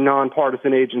important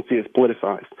nonpartisan agency is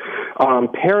politicized?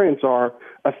 Parents are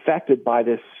affected by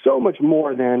this so much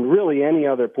more than really any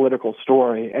other political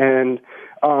story. And,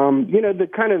 the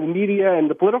kind of media and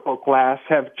the political class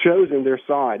have chosen their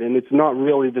side, and it's not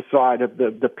really the side of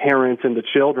the parents and the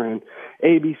children.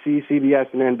 ABC, CBS,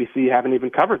 and NBC haven't even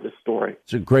covered this story.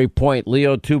 It's a great point.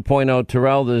 Leo 2.0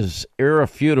 Terrell, there's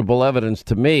irrefutable evidence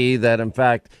to me that, in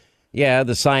fact,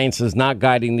 the science is not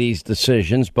guiding these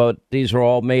decisions, but these are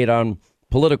all made on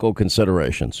political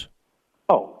considerations.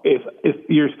 Oh, if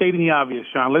you're stating the obvious,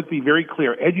 Sean, let's be very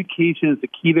clear. Education is the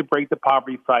key to break the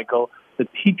poverty cycle. The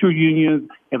teacher unions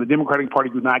and the Democratic Party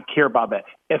do not care about that,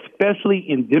 especially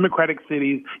in Democratic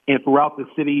cities and throughout the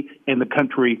city and the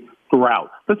country throughout.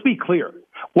 Let's be clear.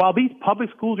 While these public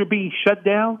schools are being shut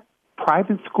down,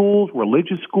 private schools,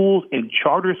 religious schools, and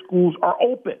charter schools are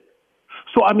open.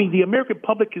 So, I mean, the American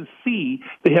public can see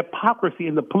the hypocrisy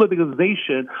and the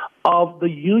politicization of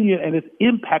the union and its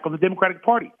impact on the Democratic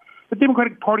Party. The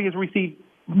Democratic Party has received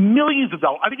millions of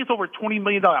dollars. I think it's over $20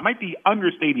 million. I might be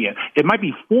understating it. It might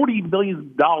be $40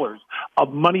 million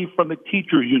of money from the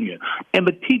teachers union. And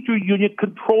the teacher union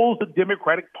controls the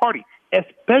Democratic Party,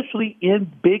 especially in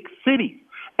big cities.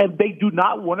 And they do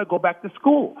not want to go back to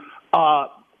school.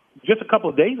 Just a couple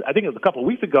of days, I think it was a couple of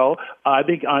weeks ago, I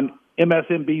think on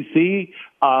MSNBC,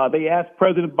 they asked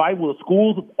President Biden, will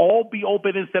schools all be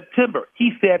open in September?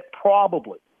 He said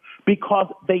probably, because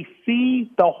they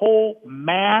see the whole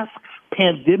mask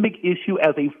pandemic issue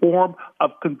as a form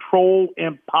of control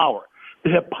and power.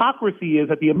 The hypocrisy is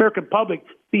that the American public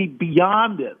see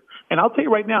beyond this. And I'll tell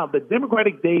you right now, the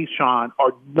Democratic days, Sean,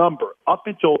 are numbered up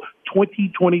until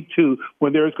 2022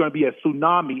 when there is going to be a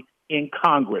tsunami in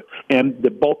Congress, and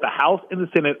both the House and the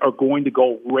Senate are going to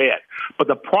go red. But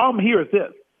the problem here is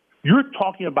this. You're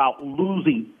talking about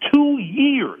losing 2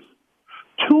 years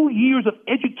of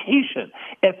education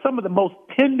at some of the most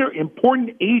tender,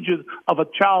 important ages of a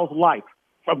child's life,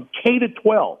 from K to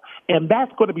 12. And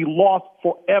that's going to be lost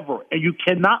forever, and you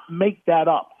cannot make that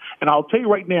up. And I'll tell you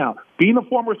right now, being a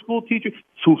former school teacher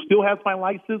who still has my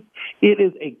license, it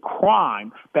is a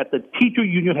crime that the teacher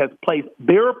union has placed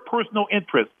their personal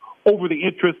interests over the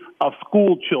interests of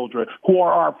school children who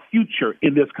are our future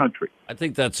in this country. I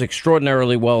think that's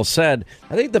extraordinarily well said.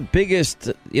 I think the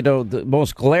biggest, the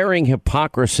most glaring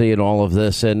hypocrisy in all of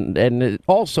this, and it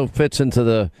also fits into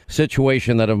the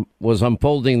situation that was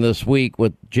unfolding this week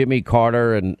with Jimmy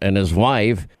Carter and his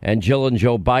wife and Jill and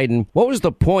Joe Biden. What was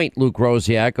the point, Luke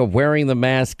Rosiak, of wearing the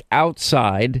mask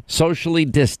outside, socially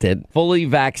distant, fully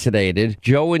vaccinated,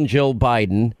 Joe and Jill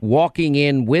Biden walking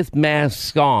in with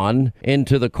masks on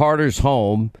into the Carter's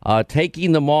home,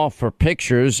 taking them off for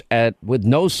pictures with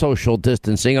no social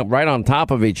distancing right on top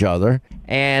of each other,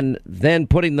 and then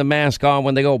putting the mask on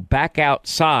when they go back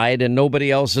outside and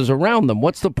nobody else is around them?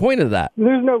 What's the point of that?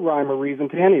 There's no rhyme or reason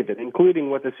to any of it,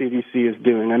 including what the CDC is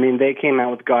doing. I mean, they came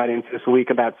out with guidance this week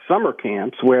about summer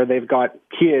camps where they've got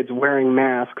kids wearing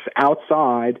masks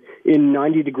outside in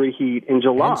 90-degree heat in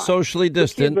July. And socially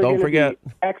distant, don't forget.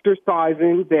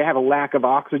 Exercising, they have a lack of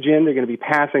oxygen, they're going to be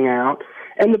passing out.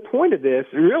 And the point of this,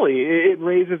 really, it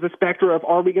raises the specter of,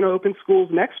 are we going to open schools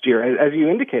next year, as you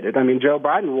indicated? I mean, Joe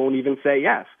Biden won't even say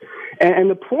yes. And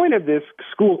the point of this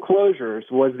school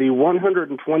closures was the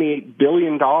 $128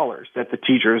 billion that the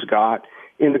teachers got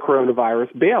in the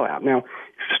coronavirus bailout. Now,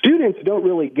 students don't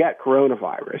really get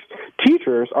coronavirus.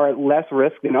 Teachers are at less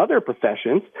risk than other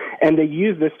professions, and they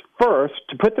use this first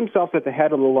to put themselves at the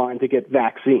head of the line to get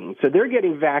vaccines. So they're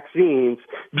getting vaccines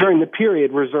during the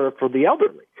period reserved for the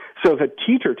elderly. So if a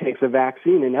teacher takes a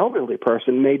vaccine, an elderly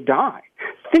person may die.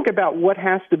 Think about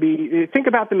think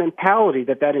about the mentality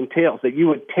that entails, that you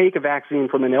would take a vaccine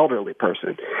from an elderly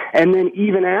person. And then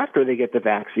even after they get the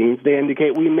vaccines, they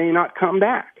indicate we may not come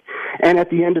back. And at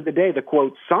the end of the day, the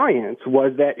quote science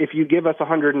was that if you give us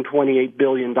 $128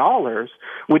 billion,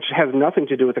 which has nothing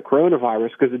to do with the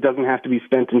coronavirus because it doesn't have to be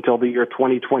spent until the year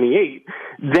 2028,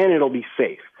 then it'll be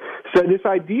safe. So this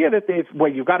idea that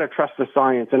you've got to trust the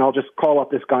science, and I'll just call up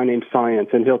this guy named Science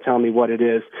and he'll tell me what it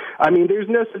is. I mean, there's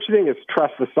no such thing as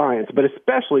trust the science, but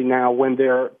especially now when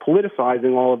they're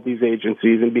politicizing all of these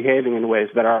agencies and behaving in ways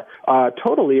that are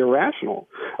totally irrational.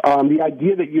 The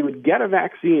idea that you would get a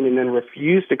vaccine and then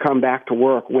refuse to come back to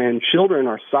work when children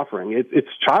are suffering, it's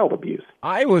child abuse.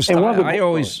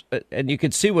 And you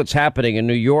can see what's happening in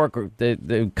New York.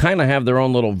 They kind of have their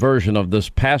own little version of this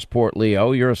passport,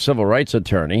 Leo. You're a civil rights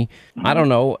attorney. I don't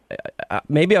know.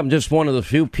 Maybe I'm just one of the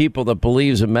few people that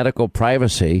believes in medical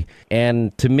privacy.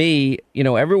 And to me,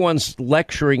 everyone's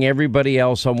lecturing everybody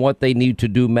else on what they need to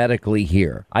do medically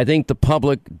here. I think the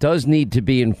public does need to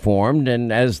be informed.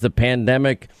 And as the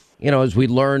pandemic, as we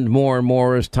learned more and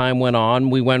more as time went on,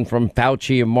 we went from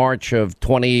Fauci in March of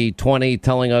 2020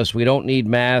 telling us we don't need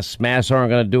masks. Masks aren't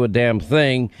going to do a damn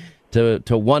thing to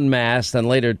one mask, and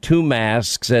later two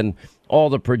masks, and all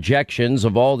the projections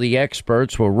of all the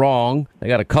experts were wrong. They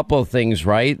got a couple of things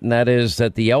right, and that is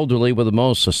that the elderly were the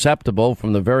most susceptible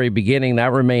from the very beginning.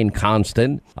 That remained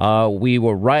constant. We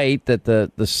were right that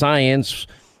the science,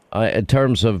 in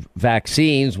terms of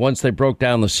vaccines, once they broke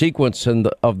down the sequence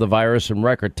of the virus in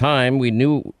record time, we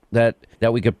knew that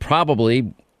we could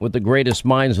probably with the greatest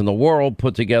minds in the world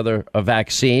put together a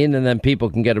vaccine, and then people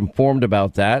can get informed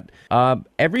about that.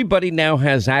 Everybody now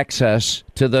has access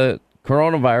to the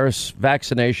coronavirus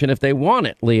vaccination if they want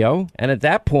it, Leo. And at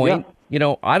that point,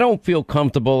 I don't feel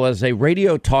comfortable as a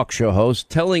radio talk show host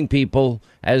telling people,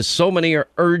 as so many are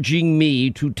urging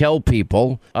me to tell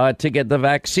people to get the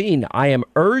vaccine. I am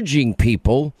urging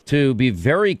people to be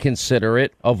very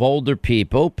considerate of older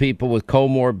people, people with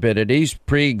comorbidities,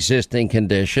 pre-existing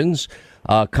conditions,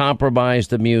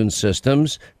 compromised immune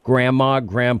systems, grandma,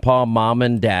 grandpa, mom,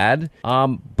 and dad.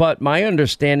 But my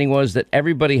understanding was that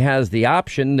everybody has the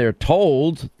option.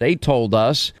 They told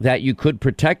us that you could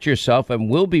protect yourself and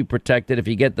will be protected if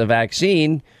you get the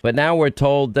vaccine. But now we're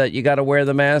told that you got to wear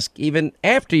the mask even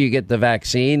after you get the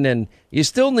vaccine, and you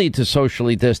still need to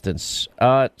socially distance.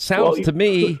 To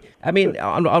me, I mean,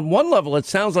 on one level, it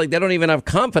sounds like they don't even have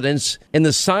confidence in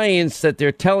the science that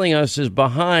they're telling us is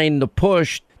behind the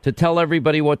push to tell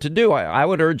everybody what to do. I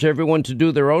would urge everyone to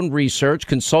do their own research,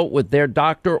 consult with their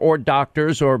doctor or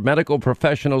doctors or medical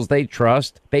professionals they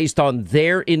trust based on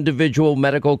their individual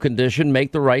medical condition,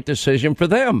 make the right decision for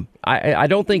them. I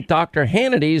don't think Dr.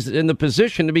 Hannity's in the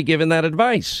position to be given that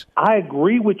advice. I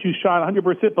agree with you, Sean,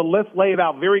 100%, but let's lay it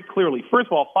out very clearly. First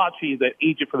of all, Fauci is an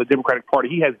agent for the Democratic Party.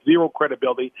 He has zero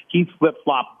credibility. He's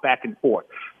flip-flopped back and forth.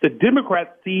 The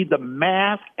Democrats see the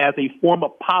mask as a form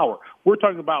of power. We're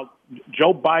talking about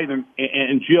Joe Biden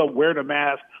and Jill wearing a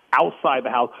mask outside the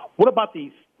house. What about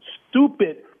the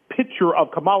stupid picture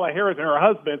of Kamala Harris and her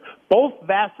husband, both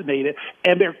vaccinated,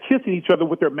 and they're kissing each other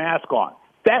with their mask on?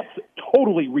 That's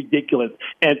totally ridiculous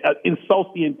and insults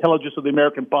the intelligence of the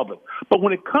American public. But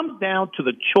when it comes down to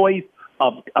the choice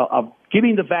of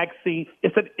getting the vaccine,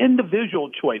 it's an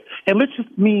individual choice. And let's just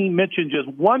mention just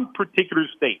one particular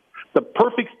state, the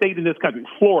perfect state in this country,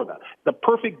 Florida, the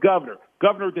perfect governor,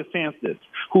 Governor DeSantis,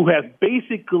 who has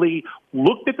basically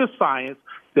looked at the science.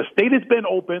 The state has been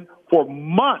open for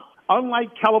months.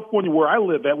 Unlike California, where I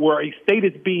live at, where a state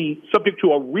is being subject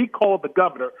to a recall of the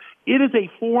governor, it is a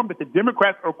form that the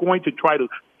Democrats are going to try to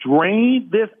drain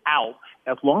this out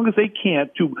as long as they can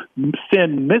to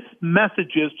send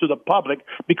messages to the public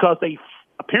because they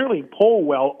apparently poll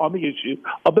well on the issue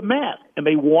of the mask, and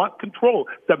they want control.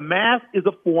 The mask is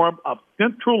a form of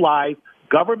centralized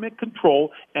government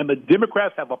control, and the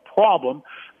Democrats have a problem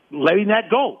letting that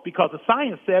go because the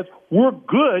science says we're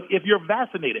good if you're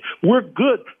vaccinated. We're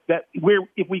good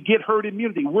if we get herd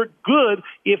immunity. We're good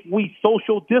if we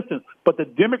social distance. But the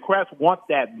Democrats want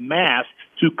that mask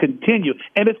to continue.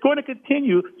 And it's going to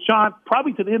continue, Sean,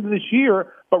 probably to the end of this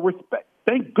year. But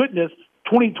thank goodness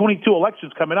 2022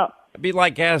 elections coming up. It'd be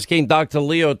like asking Dr.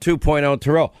 Leo 2.0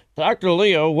 Terrell. Dr.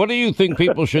 Leo, what do you think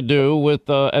people should do with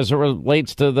as it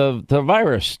relates to the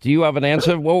virus? Do you have an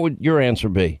answer? What would your answer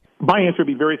be? My answer would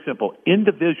be very simple.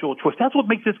 Individual choice. That's what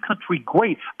makes this country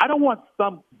great. I don't want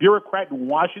some bureaucrat in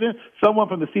Washington, someone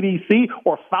from the CDC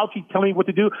or Fauci telling me what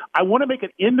to do. I want to make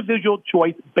an individual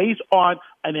choice based on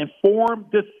an informed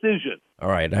decision. All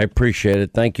right. I appreciate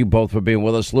it. Thank you both for being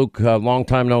with us. Luke, long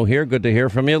time no here. Good to hear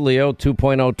from you. Leo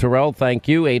 2.0 Terrell, thank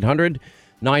you.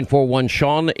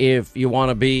 800-941-SEAN if you want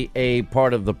to be a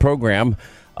part of the program.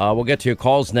 We'll get to your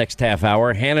calls next half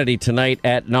hour. Hannity tonight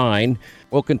at 9.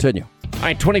 We'll continue. All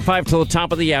right, 25 till the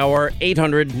top of the hour,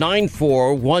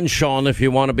 800-941-SEAN if you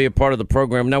want to be a part of the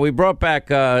program. Now, we brought back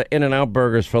In-N-Out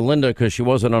burgers for Linda because she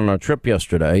wasn't on our trip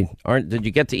yesterday. Did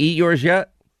you get to eat yours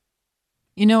yet?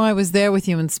 You know, I was there with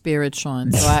you in spirit,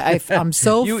 Sean. So I'm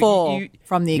so full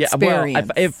from the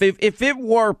experience. Well, if it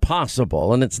were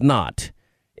possible, and it's not,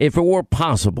 if it were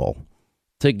possible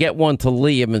to get one to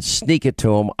Liam and sneak it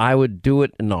to him, I would do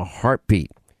it in a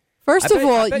heartbeat. First of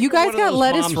all, you guys got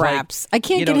lettuce wraps. I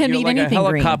can't get him to eat like anything a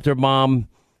helicopter green. Mom,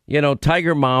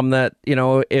 tiger mom that,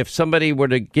 if somebody were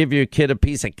to give your kid a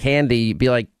piece of candy, you'd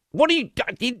be like, what do you,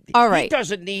 all right. He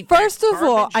doesn't need First of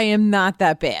all, I am not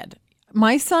that bad.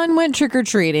 My son went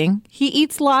trick-or-treating. He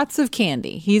eats lots of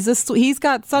candy. He's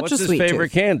got such What's a sweet his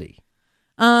favorite candy?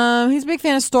 He's a big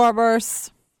fan of Starburst.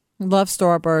 He loves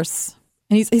Starburst.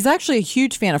 And he's actually a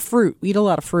huge fan of fruit. We eat a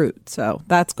lot of fruit, so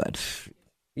that's good.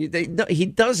 He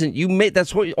doesn't.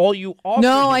 That's what all you offer.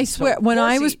 No, I swear. When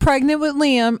I was pregnant with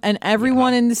Liam, and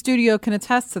everyone in the studio can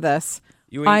attest to this,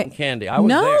 you were eating candy. I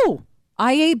was there.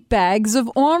 I ate bags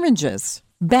of oranges,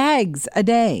 bags a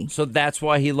day. So that's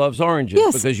why he loves oranges,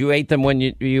 because you ate them when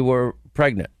you were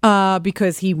pregnant.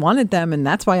 Because he wanted them, and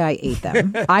that's why I ate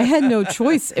them. I had no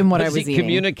choice in what I was eating.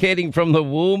 Communicating from the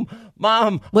womb,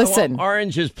 Mom. Listen, I want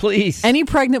oranges, please. Any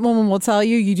pregnant woman will tell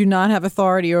you do not have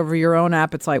authority over your own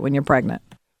appetite when you're pregnant.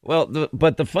 Well,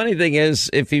 but the funny thing is,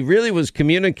 if he really was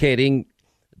communicating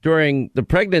during the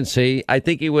pregnancy, I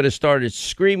think he would have started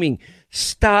screaming,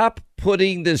 "Stop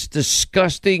putting this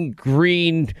disgusting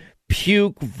green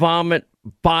puke, vomit,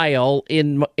 bile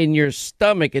in your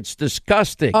stomach. It's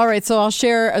disgusting." All right, so I'll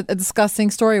share a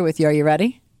disgusting story with you. Are you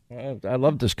ready? I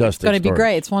love disgusting. It's going to be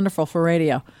great. It's wonderful for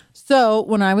radio. So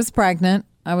when I was pregnant,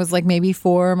 I was like maybe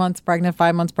 4 months pregnant,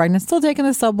 5 months pregnant, still taking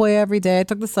the subway every day. I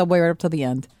took the subway right up to the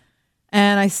end.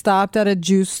 And I stopped at a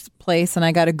juice place and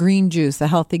I got a green juice, a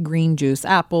healthy green juice,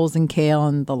 apples and kale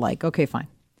and the like. Okay, fine.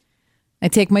 I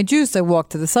take my juice. I walk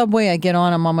to the subway. I get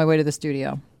on. I'm on my way to the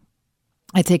studio.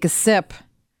 I take a sip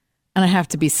and I have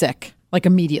to be sick, like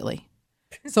immediately.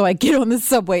 So I get on the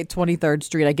subway at 23rd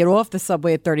Street. I get off the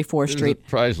subway at 34th Street.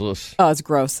 Priceless. Oh, it's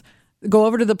gross. Go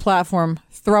over to the platform,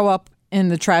 throw up in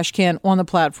the trash can on the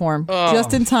platform,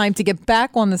 just in time to get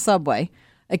back on the subway.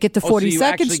 I get to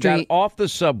 42nd Street. Got off the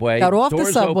subway. Got off the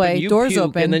subway. Doors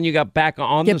open. And then you got back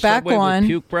on the subway with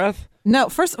puke breath? No,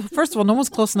 first of all, no one's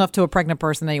close enough to a pregnant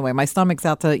person anyway. My stomach's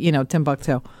out to,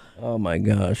 Timbuktu. Oh, my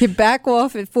gosh. Get back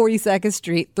off at 42nd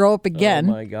Street, throw up again.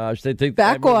 Oh, my gosh. They think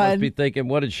back everyone on. must be thinking,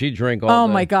 what did she drink all day? Oh,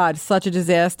 my God. Such a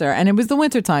disaster. And it was the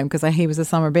wintertime because he was a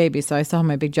summer baby, so I still had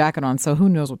my big jacket on, so who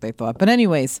knows what they thought. But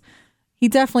anyways, he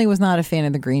definitely was not a fan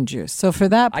of the green juice. So for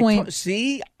that point,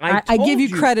 I give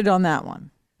you credit on that one.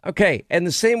 Okay, and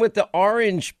the same with the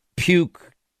orange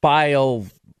puke bile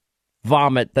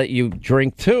vomit that you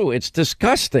drink, too. It's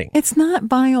disgusting. It's not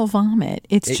bile vomit.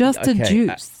 It's just a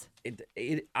juice.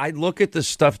 I look at the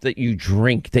stuff that you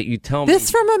drink, that you tell me.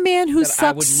 This from a man who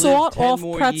sucks salt off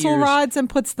pretzel rods and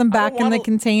puts them back in the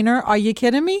container. Are you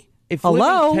kidding me? If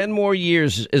living 10 more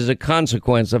years is a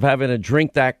consequence of having to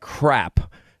drink that crap,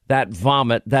 that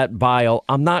vomit, that bile,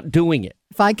 I'm not doing it.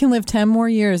 If I can live 10 more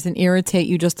years and irritate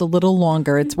you just a little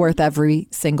longer, it's worth every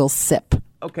single sip.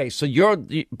 Okay, so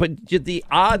the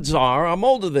odds are, I'm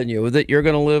older than you, that you're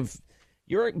going to live,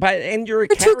 you're a carrier.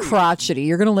 Too crotchety.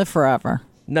 You're going to live forever.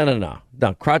 No,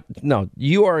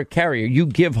 you are a carrier. You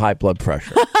give high blood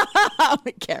pressure. I'm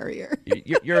a carrier.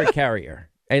 You're a carrier.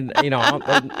 And,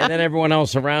 and then everyone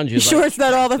else around you. Sure it's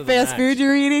not all the fast food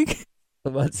you're eating?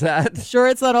 What's that? Sure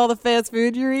it's not all the fast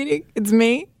food you're eating? It's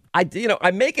me? I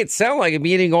make it sound like I'm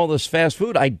eating all this fast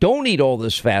food. I don't eat all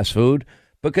this fast food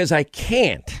because I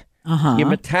can't. Your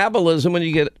metabolism when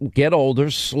you get older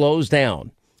slows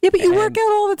down. Yeah, but you work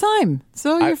out all the time,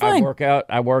 so you're fine.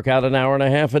 I work out an hour and a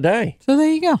half a day. So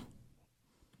there you go.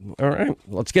 All right,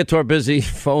 let's get to our busy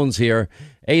phones here.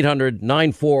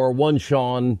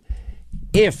 800-941-SEAN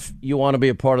if you want to be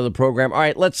a part of the program. All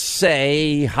right, let's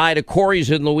say hi to Corey's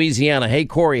in Louisiana. Hey,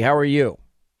 Corey, how are you?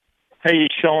 Hey,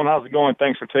 Sean, how's it going?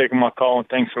 Thanks for taking my call, and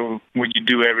thanks for what you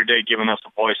do every day, giving us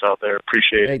a voice out there.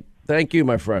 Appreciate it. Hey, thank you,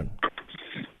 my friend.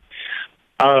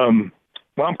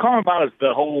 What I'm calling about is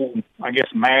the whole,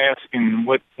 mask and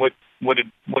what it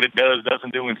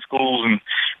doesn't do in schools. And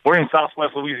we're in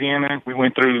Southwest Louisiana. We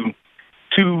went through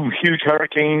 2 huge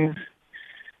hurricanes,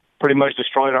 pretty much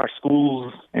destroyed our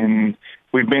schools, and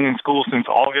we've been in school since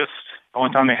August. The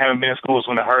only time they haven't been in school is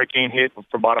when the hurricane hit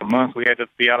for about a month. We had to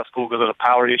be out of school because of the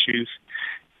power issues.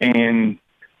 And,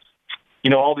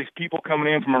 all these people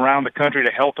coming in from around the country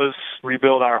to help us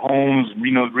rebuild our homes,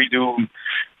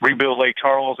 rebuild Lake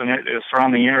Charles and the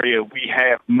surrounding area. We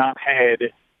have not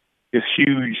had this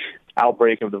huge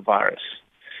outbreak of the virus.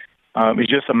 It's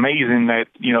just amazing that,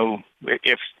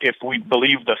 if we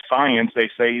believe the science, they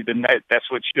say, then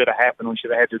that's what should have happened. We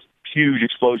should have had this huge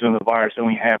explosion of the virus, and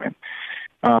we haven't.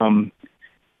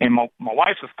 And my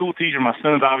wife's a school teacher. My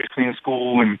son's obviously in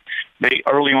school, and they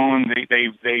early on they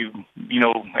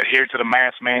adhered to the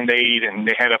mask mandate, and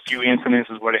they had a few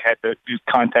incidences where they had to do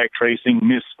contact tracing,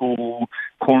 miss school,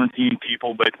 quarantine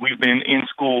people. But we've been in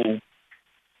school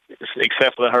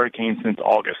except for the hurricane since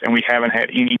August, and we haven't had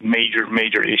any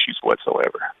major issues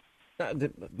whatsoever.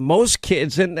 Most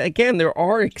kids, and again, there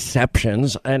are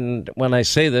exceptions, and when I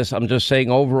say this, I'm just saying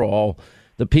overall,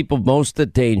 the people most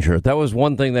at danger. That was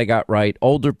one thing they got right.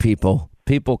 Older people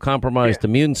compromised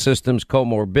immune systems,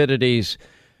 comorbidities,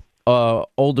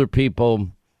 older people,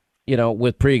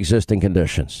 with pre-existing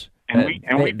conditions.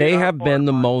 They have been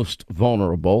the most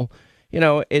vulnerable.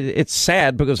 It's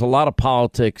sad because a lot of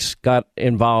politics got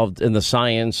involved in the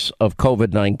science of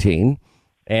COVID-19.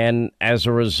 And as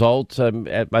a result,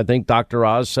 I think Dr.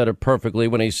 Oz said it perfectly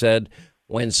when he said,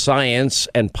 when science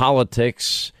and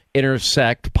politics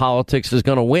intersect, politics is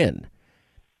going to win.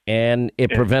 And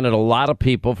it prevented a lot of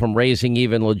people from raising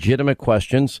even legitimate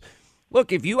questions.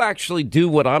 Look, if you actually do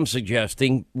what I'm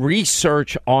suggesting,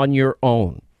 research on your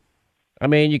own. I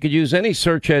mean, you could use any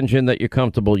search engine that you're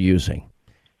comfortable using.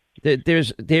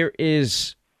 There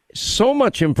is so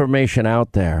much information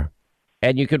out there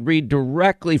And you could read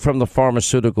directly from the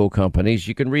pharmaceutical companies.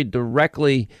 You can read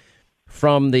directly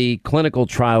from the clinical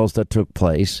trials that took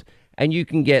place. And you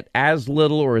can get as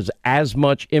little or as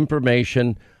much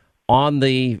information on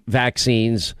the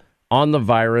vaccines, on the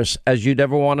virus, as you'd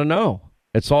ever want to know.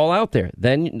 It's all out there.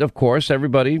 Then, of course,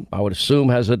 everybody, I would assume,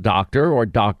 has a doctor or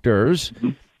doctors.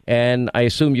 And I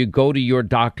assume you go to your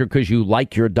doctor because you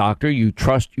like your doctor. You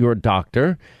trust your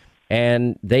doctor.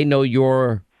 And they know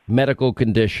your medical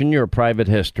condition, your private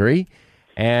history.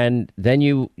 And then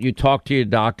you talk to your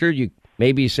doctor.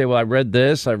 Maybe you say, well, I read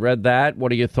this, I read that.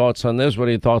 What are your thoughts on this? What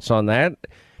are your thoughts on that?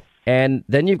 And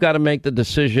then you've got to make the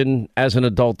decision as an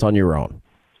adult on your own.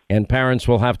 And parents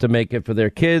will have to make it for their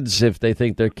kids if they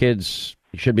think their kids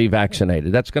should be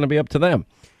vaccinated. That's going to be up to them.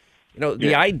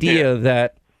 The idea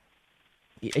that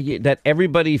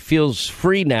everybody feels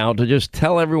free now to just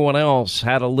tell everyone else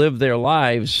how to live their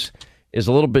lives is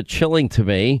a little bit chilling to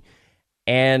me.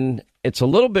 And it's a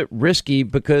little bit risky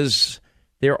because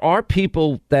there are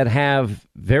people that have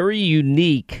very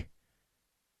unique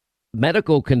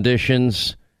medical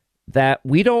conditions that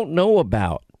we don't know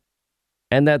about,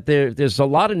 and that there's a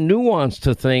lot of nuance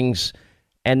to things,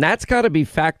 and that's got to be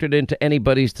factored into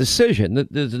anybody's decision.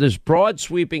 There's broad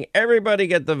sweeping, everybody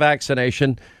get the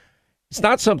vaccination. It's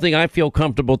not something I feel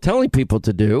comfortable telling people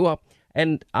to do.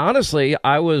 And honestly,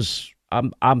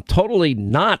 I'm totally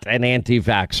not an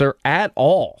anti-vaxxer at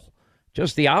all.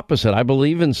 Just the opposite. I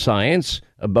believe in science.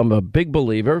 I'm a big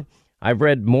believer. I've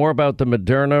read more about the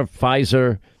Moderna,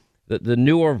 Pfizer, the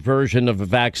newer version of a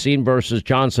vaccine versus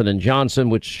Johnson & Johnson,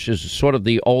 which is sort of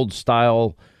the old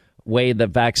style way that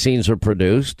vaccines are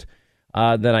produced,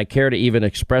 than I care to even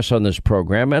express on this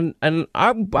program. And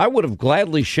I would have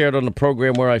gladly shared on the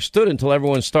program where I stood until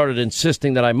everyone started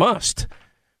insisting that I must.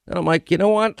 And I'm like, you know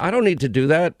what? I don't need to do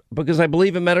that because I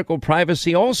believe in medical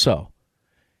privacy also.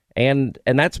 And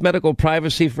that's medical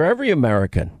privacy for every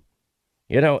American.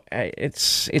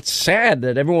 It's sad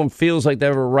that everyone feels like they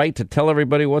have a right to tell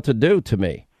everybody what to do to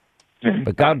me.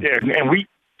 But God, and we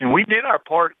did our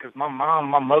part because my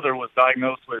mother was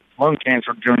diagnosed with lung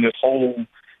cancer during this whole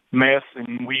mess,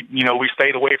 and we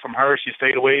stayed away from her. She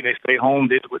stayed away. They stayed home,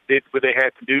 did what they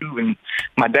had to do, and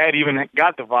my dad even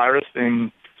got the virus,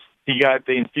 and he got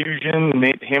the infusion. And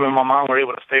him and my mom were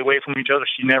able to stay away from each other.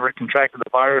 She never contracted the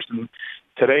virus, and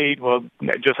today, well,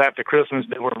 just after Christmas,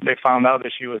 they found out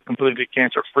that she was completely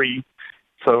cancer free.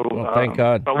 So, thank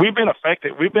God. But we've been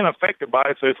affected. We've been affected by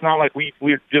it. So it's not like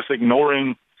we're just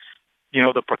ignoring,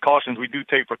 the precautions. We do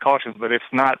take precautions, but it's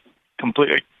not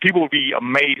completely. People will be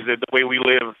amazed at the way we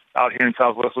live out here in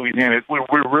Southwest Louisiana. We're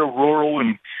real rural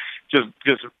and just.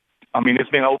 I mean, it's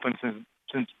been open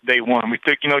since day one. We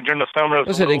took, during the summer.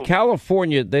 Listen, in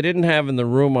California, they didn't have in the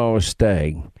room I was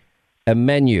staying a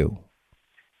menu.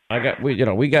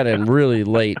 We got in really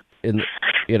late in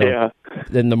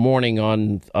the morning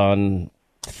on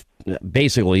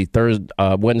basically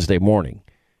Wednesday morning.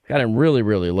 Got in really,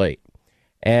 really late.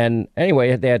 And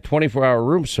anyway, they had 24-hour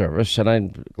room service, and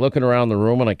I'm looking around the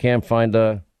room and I can't find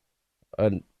a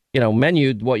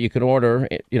menu, what you can order,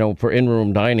 for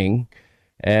in-room dining,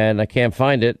 and I can't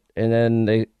find it. And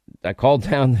then I called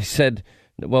down, they said,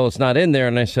 well, it's not in there.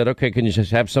 And I said, okay, can you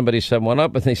just have somebody set one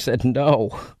up? And they said,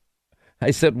 no. I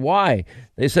said, why?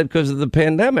 They said, because of the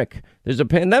pandemic. There's a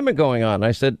pandemic going on.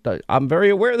 I said, I'm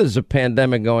very aware there's a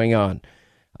pandemic going on.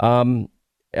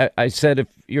 I said, if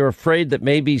you're afraid that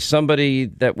maybe somebody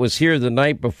that was here the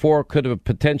night before could have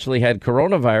potentially had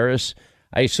coronavirus,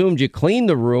 I assumed you cleaned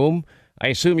the room. I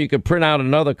assume you could print out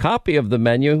another copy of the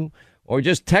menu or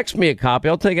just text me a copy.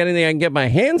 I'll take anything I can get my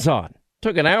hands on.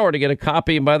 Took an hour to get a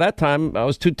copy, and by that time, I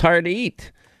was too tired to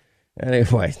eat.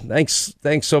 Anyway, thanks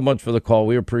so much for the call.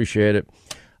 We appreciate it.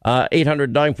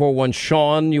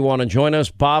 800-941-SEAN. You want to join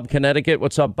us? Bob, Connecticut.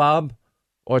 What's up, Bob?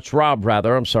 Or it's Rob,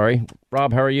 rather. I'm sorry.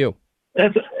 Rob, how are you?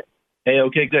 Hey,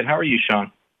 okay, good. How are you,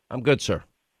 Sean? I'm good, sir.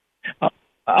 If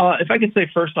I could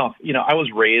say first off, I was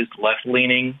raised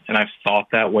left-leaning, and I've thought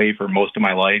that way for most of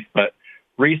my life. But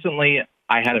recently,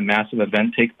 I had a massive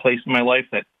event take place in my life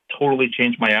that totally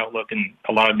changed my outlook and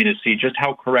allowed me to see just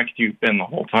how correct you've been the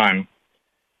whole time.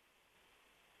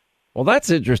 Well, that's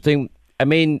interesting. I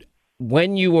mean,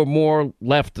 when you were more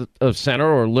left of center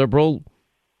or liberal,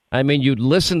 I mean, you'd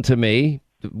listen to me.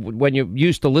 When you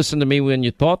used to listen to me when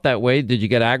you thought that way, did you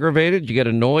get aggravated? Did you get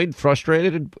annoyed,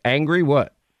 frustrated, angry?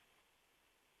 What?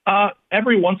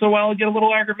 Every once in a while I get a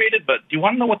little aggravated, but do you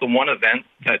want to know what the one event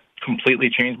that completely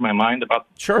changed my mind about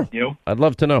Sure. you? I'd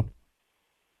love to know.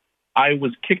 I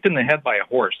was kicked in the head by a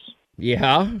horse.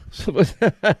 Yeah. So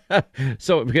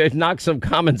it knocked some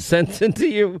common sense into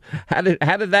you. How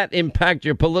did that impact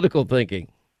your political thinking?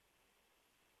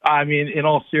 I mean, in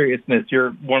all seriousness,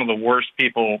 you're one of the worst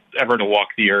people ever to walk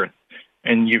the earth,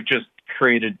 and you've just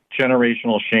created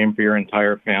generational shame for your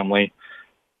entire family.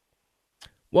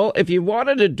 Well, if you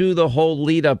wanted to do the whole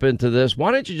lead up into this,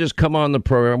 why don't you just come on the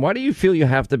program? Why do you feel you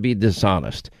have to be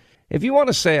dishonest? If you want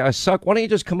to say I suck, why don't you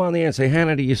just come on the air and say,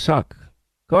 Hannity, you suck?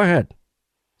 Go ahead.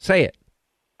 Say it.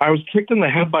 I was kicked in the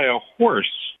head by a horse.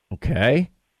 Okay.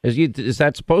 Is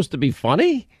that supposed to be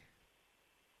funny?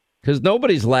 Because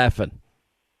nobody's laughing.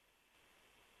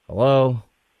 Hello?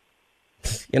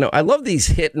 You know, I love these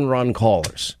hit and run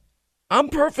callers. I'm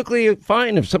perfectly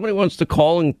fine if somebody wants to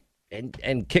call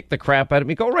and kick the crap out of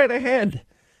me. Go right ahead.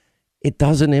 It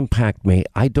doesn't impact me.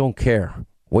 I don't care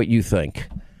what you think.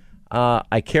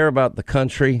 I care about the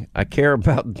country. I care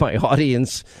about my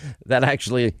audience that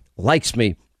actually likes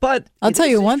me. But I'll tell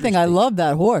you one thing. I love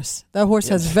that horse. That horse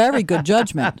has very good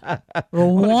judgment. A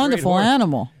wonderful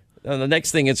animal. The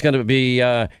next thing, it's going to be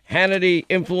Hannity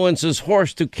influences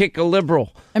horse to kick a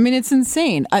liberal. I mean, it's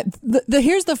insane.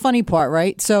 Here's the funny part,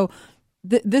 right? So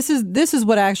this is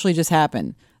what actually just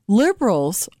happened.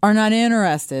 Liberals are not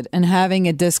interested in having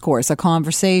a discourse, a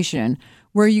conversation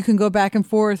where you can go back and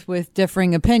forth with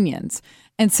differing opinions.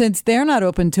 And since they're not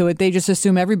open to it, they just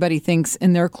assume everybody thinks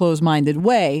in their closed-minded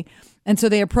way. And so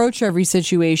they approach every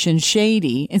situation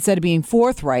shady instead of being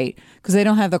forthright because they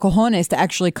don't have the cojones to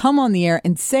actually come on the air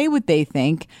and say what they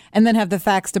think and then have the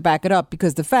facts to back it up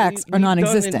because the facts are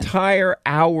non-existent. Done entire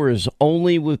hours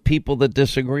only with people that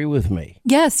disagree with me.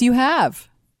 Yes, you have.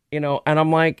 You know, and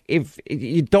I'm like, if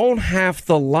you don't have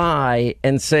to lie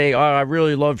and say, oh, I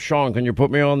really love Sean. Can you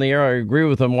put me on the air? I agree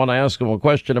with him when I ask him a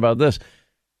question about this.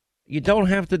 You don't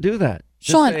have to do that.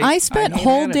 Just Sean, say, I spent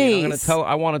whole Hannity. days.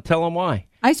 I want to tell him why.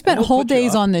 I spent whole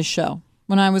days on this show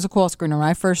when I was a call screener when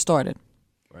I first started.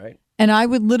 Right. And I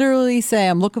would literally say,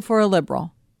 I'm looking for a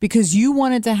liberal because you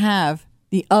wanted to have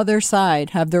the other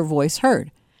side have their voice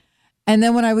heard. And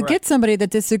then when I would get somebody that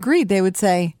disagreed, they would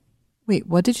say, wait,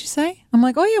 what did you say? I'm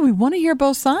like, oh, yeah, we want to hear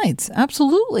both sides.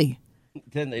 Absolutely.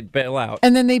 Then they'd bail out.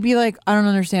 And then they'd be like, I don't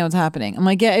understand what's happening. I'm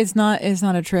like, yeah, it's not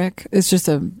a trick. It's just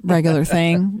a regular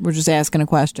thing. We're just asking a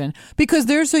question because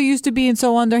they're so used to being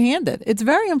so underhanded. It's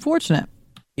very unfortunate.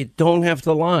 You don't have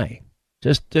to lie.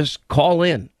 Just call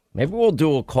in. Maybe we'll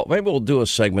do a call. Maybe we'll do a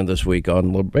segment this week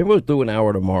on. Maybe we'll do an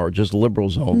hour tomorrow. Just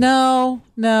liberals only. No.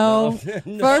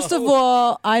 First of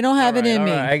all, I don't have it in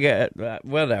me. I get it.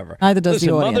 Whatever. Neither does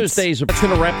the audience. Mother's Day is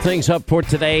going to wrap things up for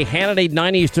today. Hannity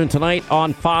 9 Eastern tonight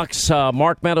on Fox.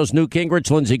 Mark Meadows, Newt Gingrich,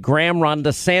 Lindsey Graham, Ron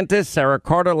DeSantis, Sarah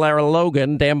Carter, Lara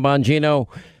Logan, Dan Bongino,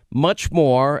 much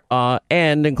more,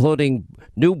 and including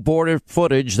new border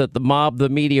footage that the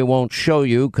media won't show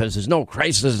you because there's no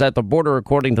crisis at the border,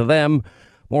 according to them.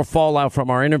 More fallout from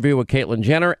our interview with Caitlyn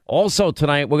Jenner. Also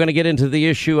tonight, we're going to get into the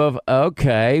issue of,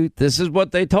 okay, this is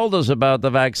what they told us about the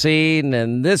vaccine,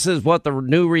 and this is what the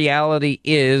new reality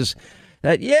is.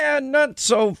 That, yeah, not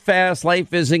so fast.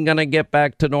 Life isn't going to get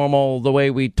back to normal the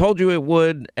way we told you it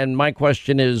would. And my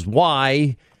question is,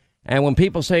 why? And when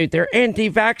people say they're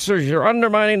anti-vaxxers, you're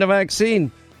undermining the vaccine.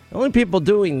 The only people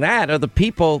doing that are the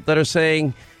people that are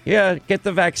saying, yeah, get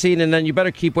the vaccine and then you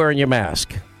better keep wearing your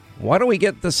mask. Why don't we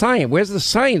get the science? Where's the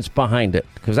science behind it?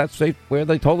 Because that's where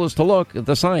they told us to look, at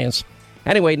the science.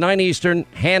 Anyway, 9 Eastern,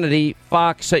 Hannity,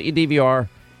 Fox, set your DVR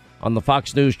on the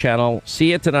Fox News Channel.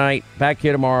 See you tonight. Back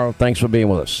here tomorrow. Thanks for being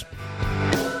with us.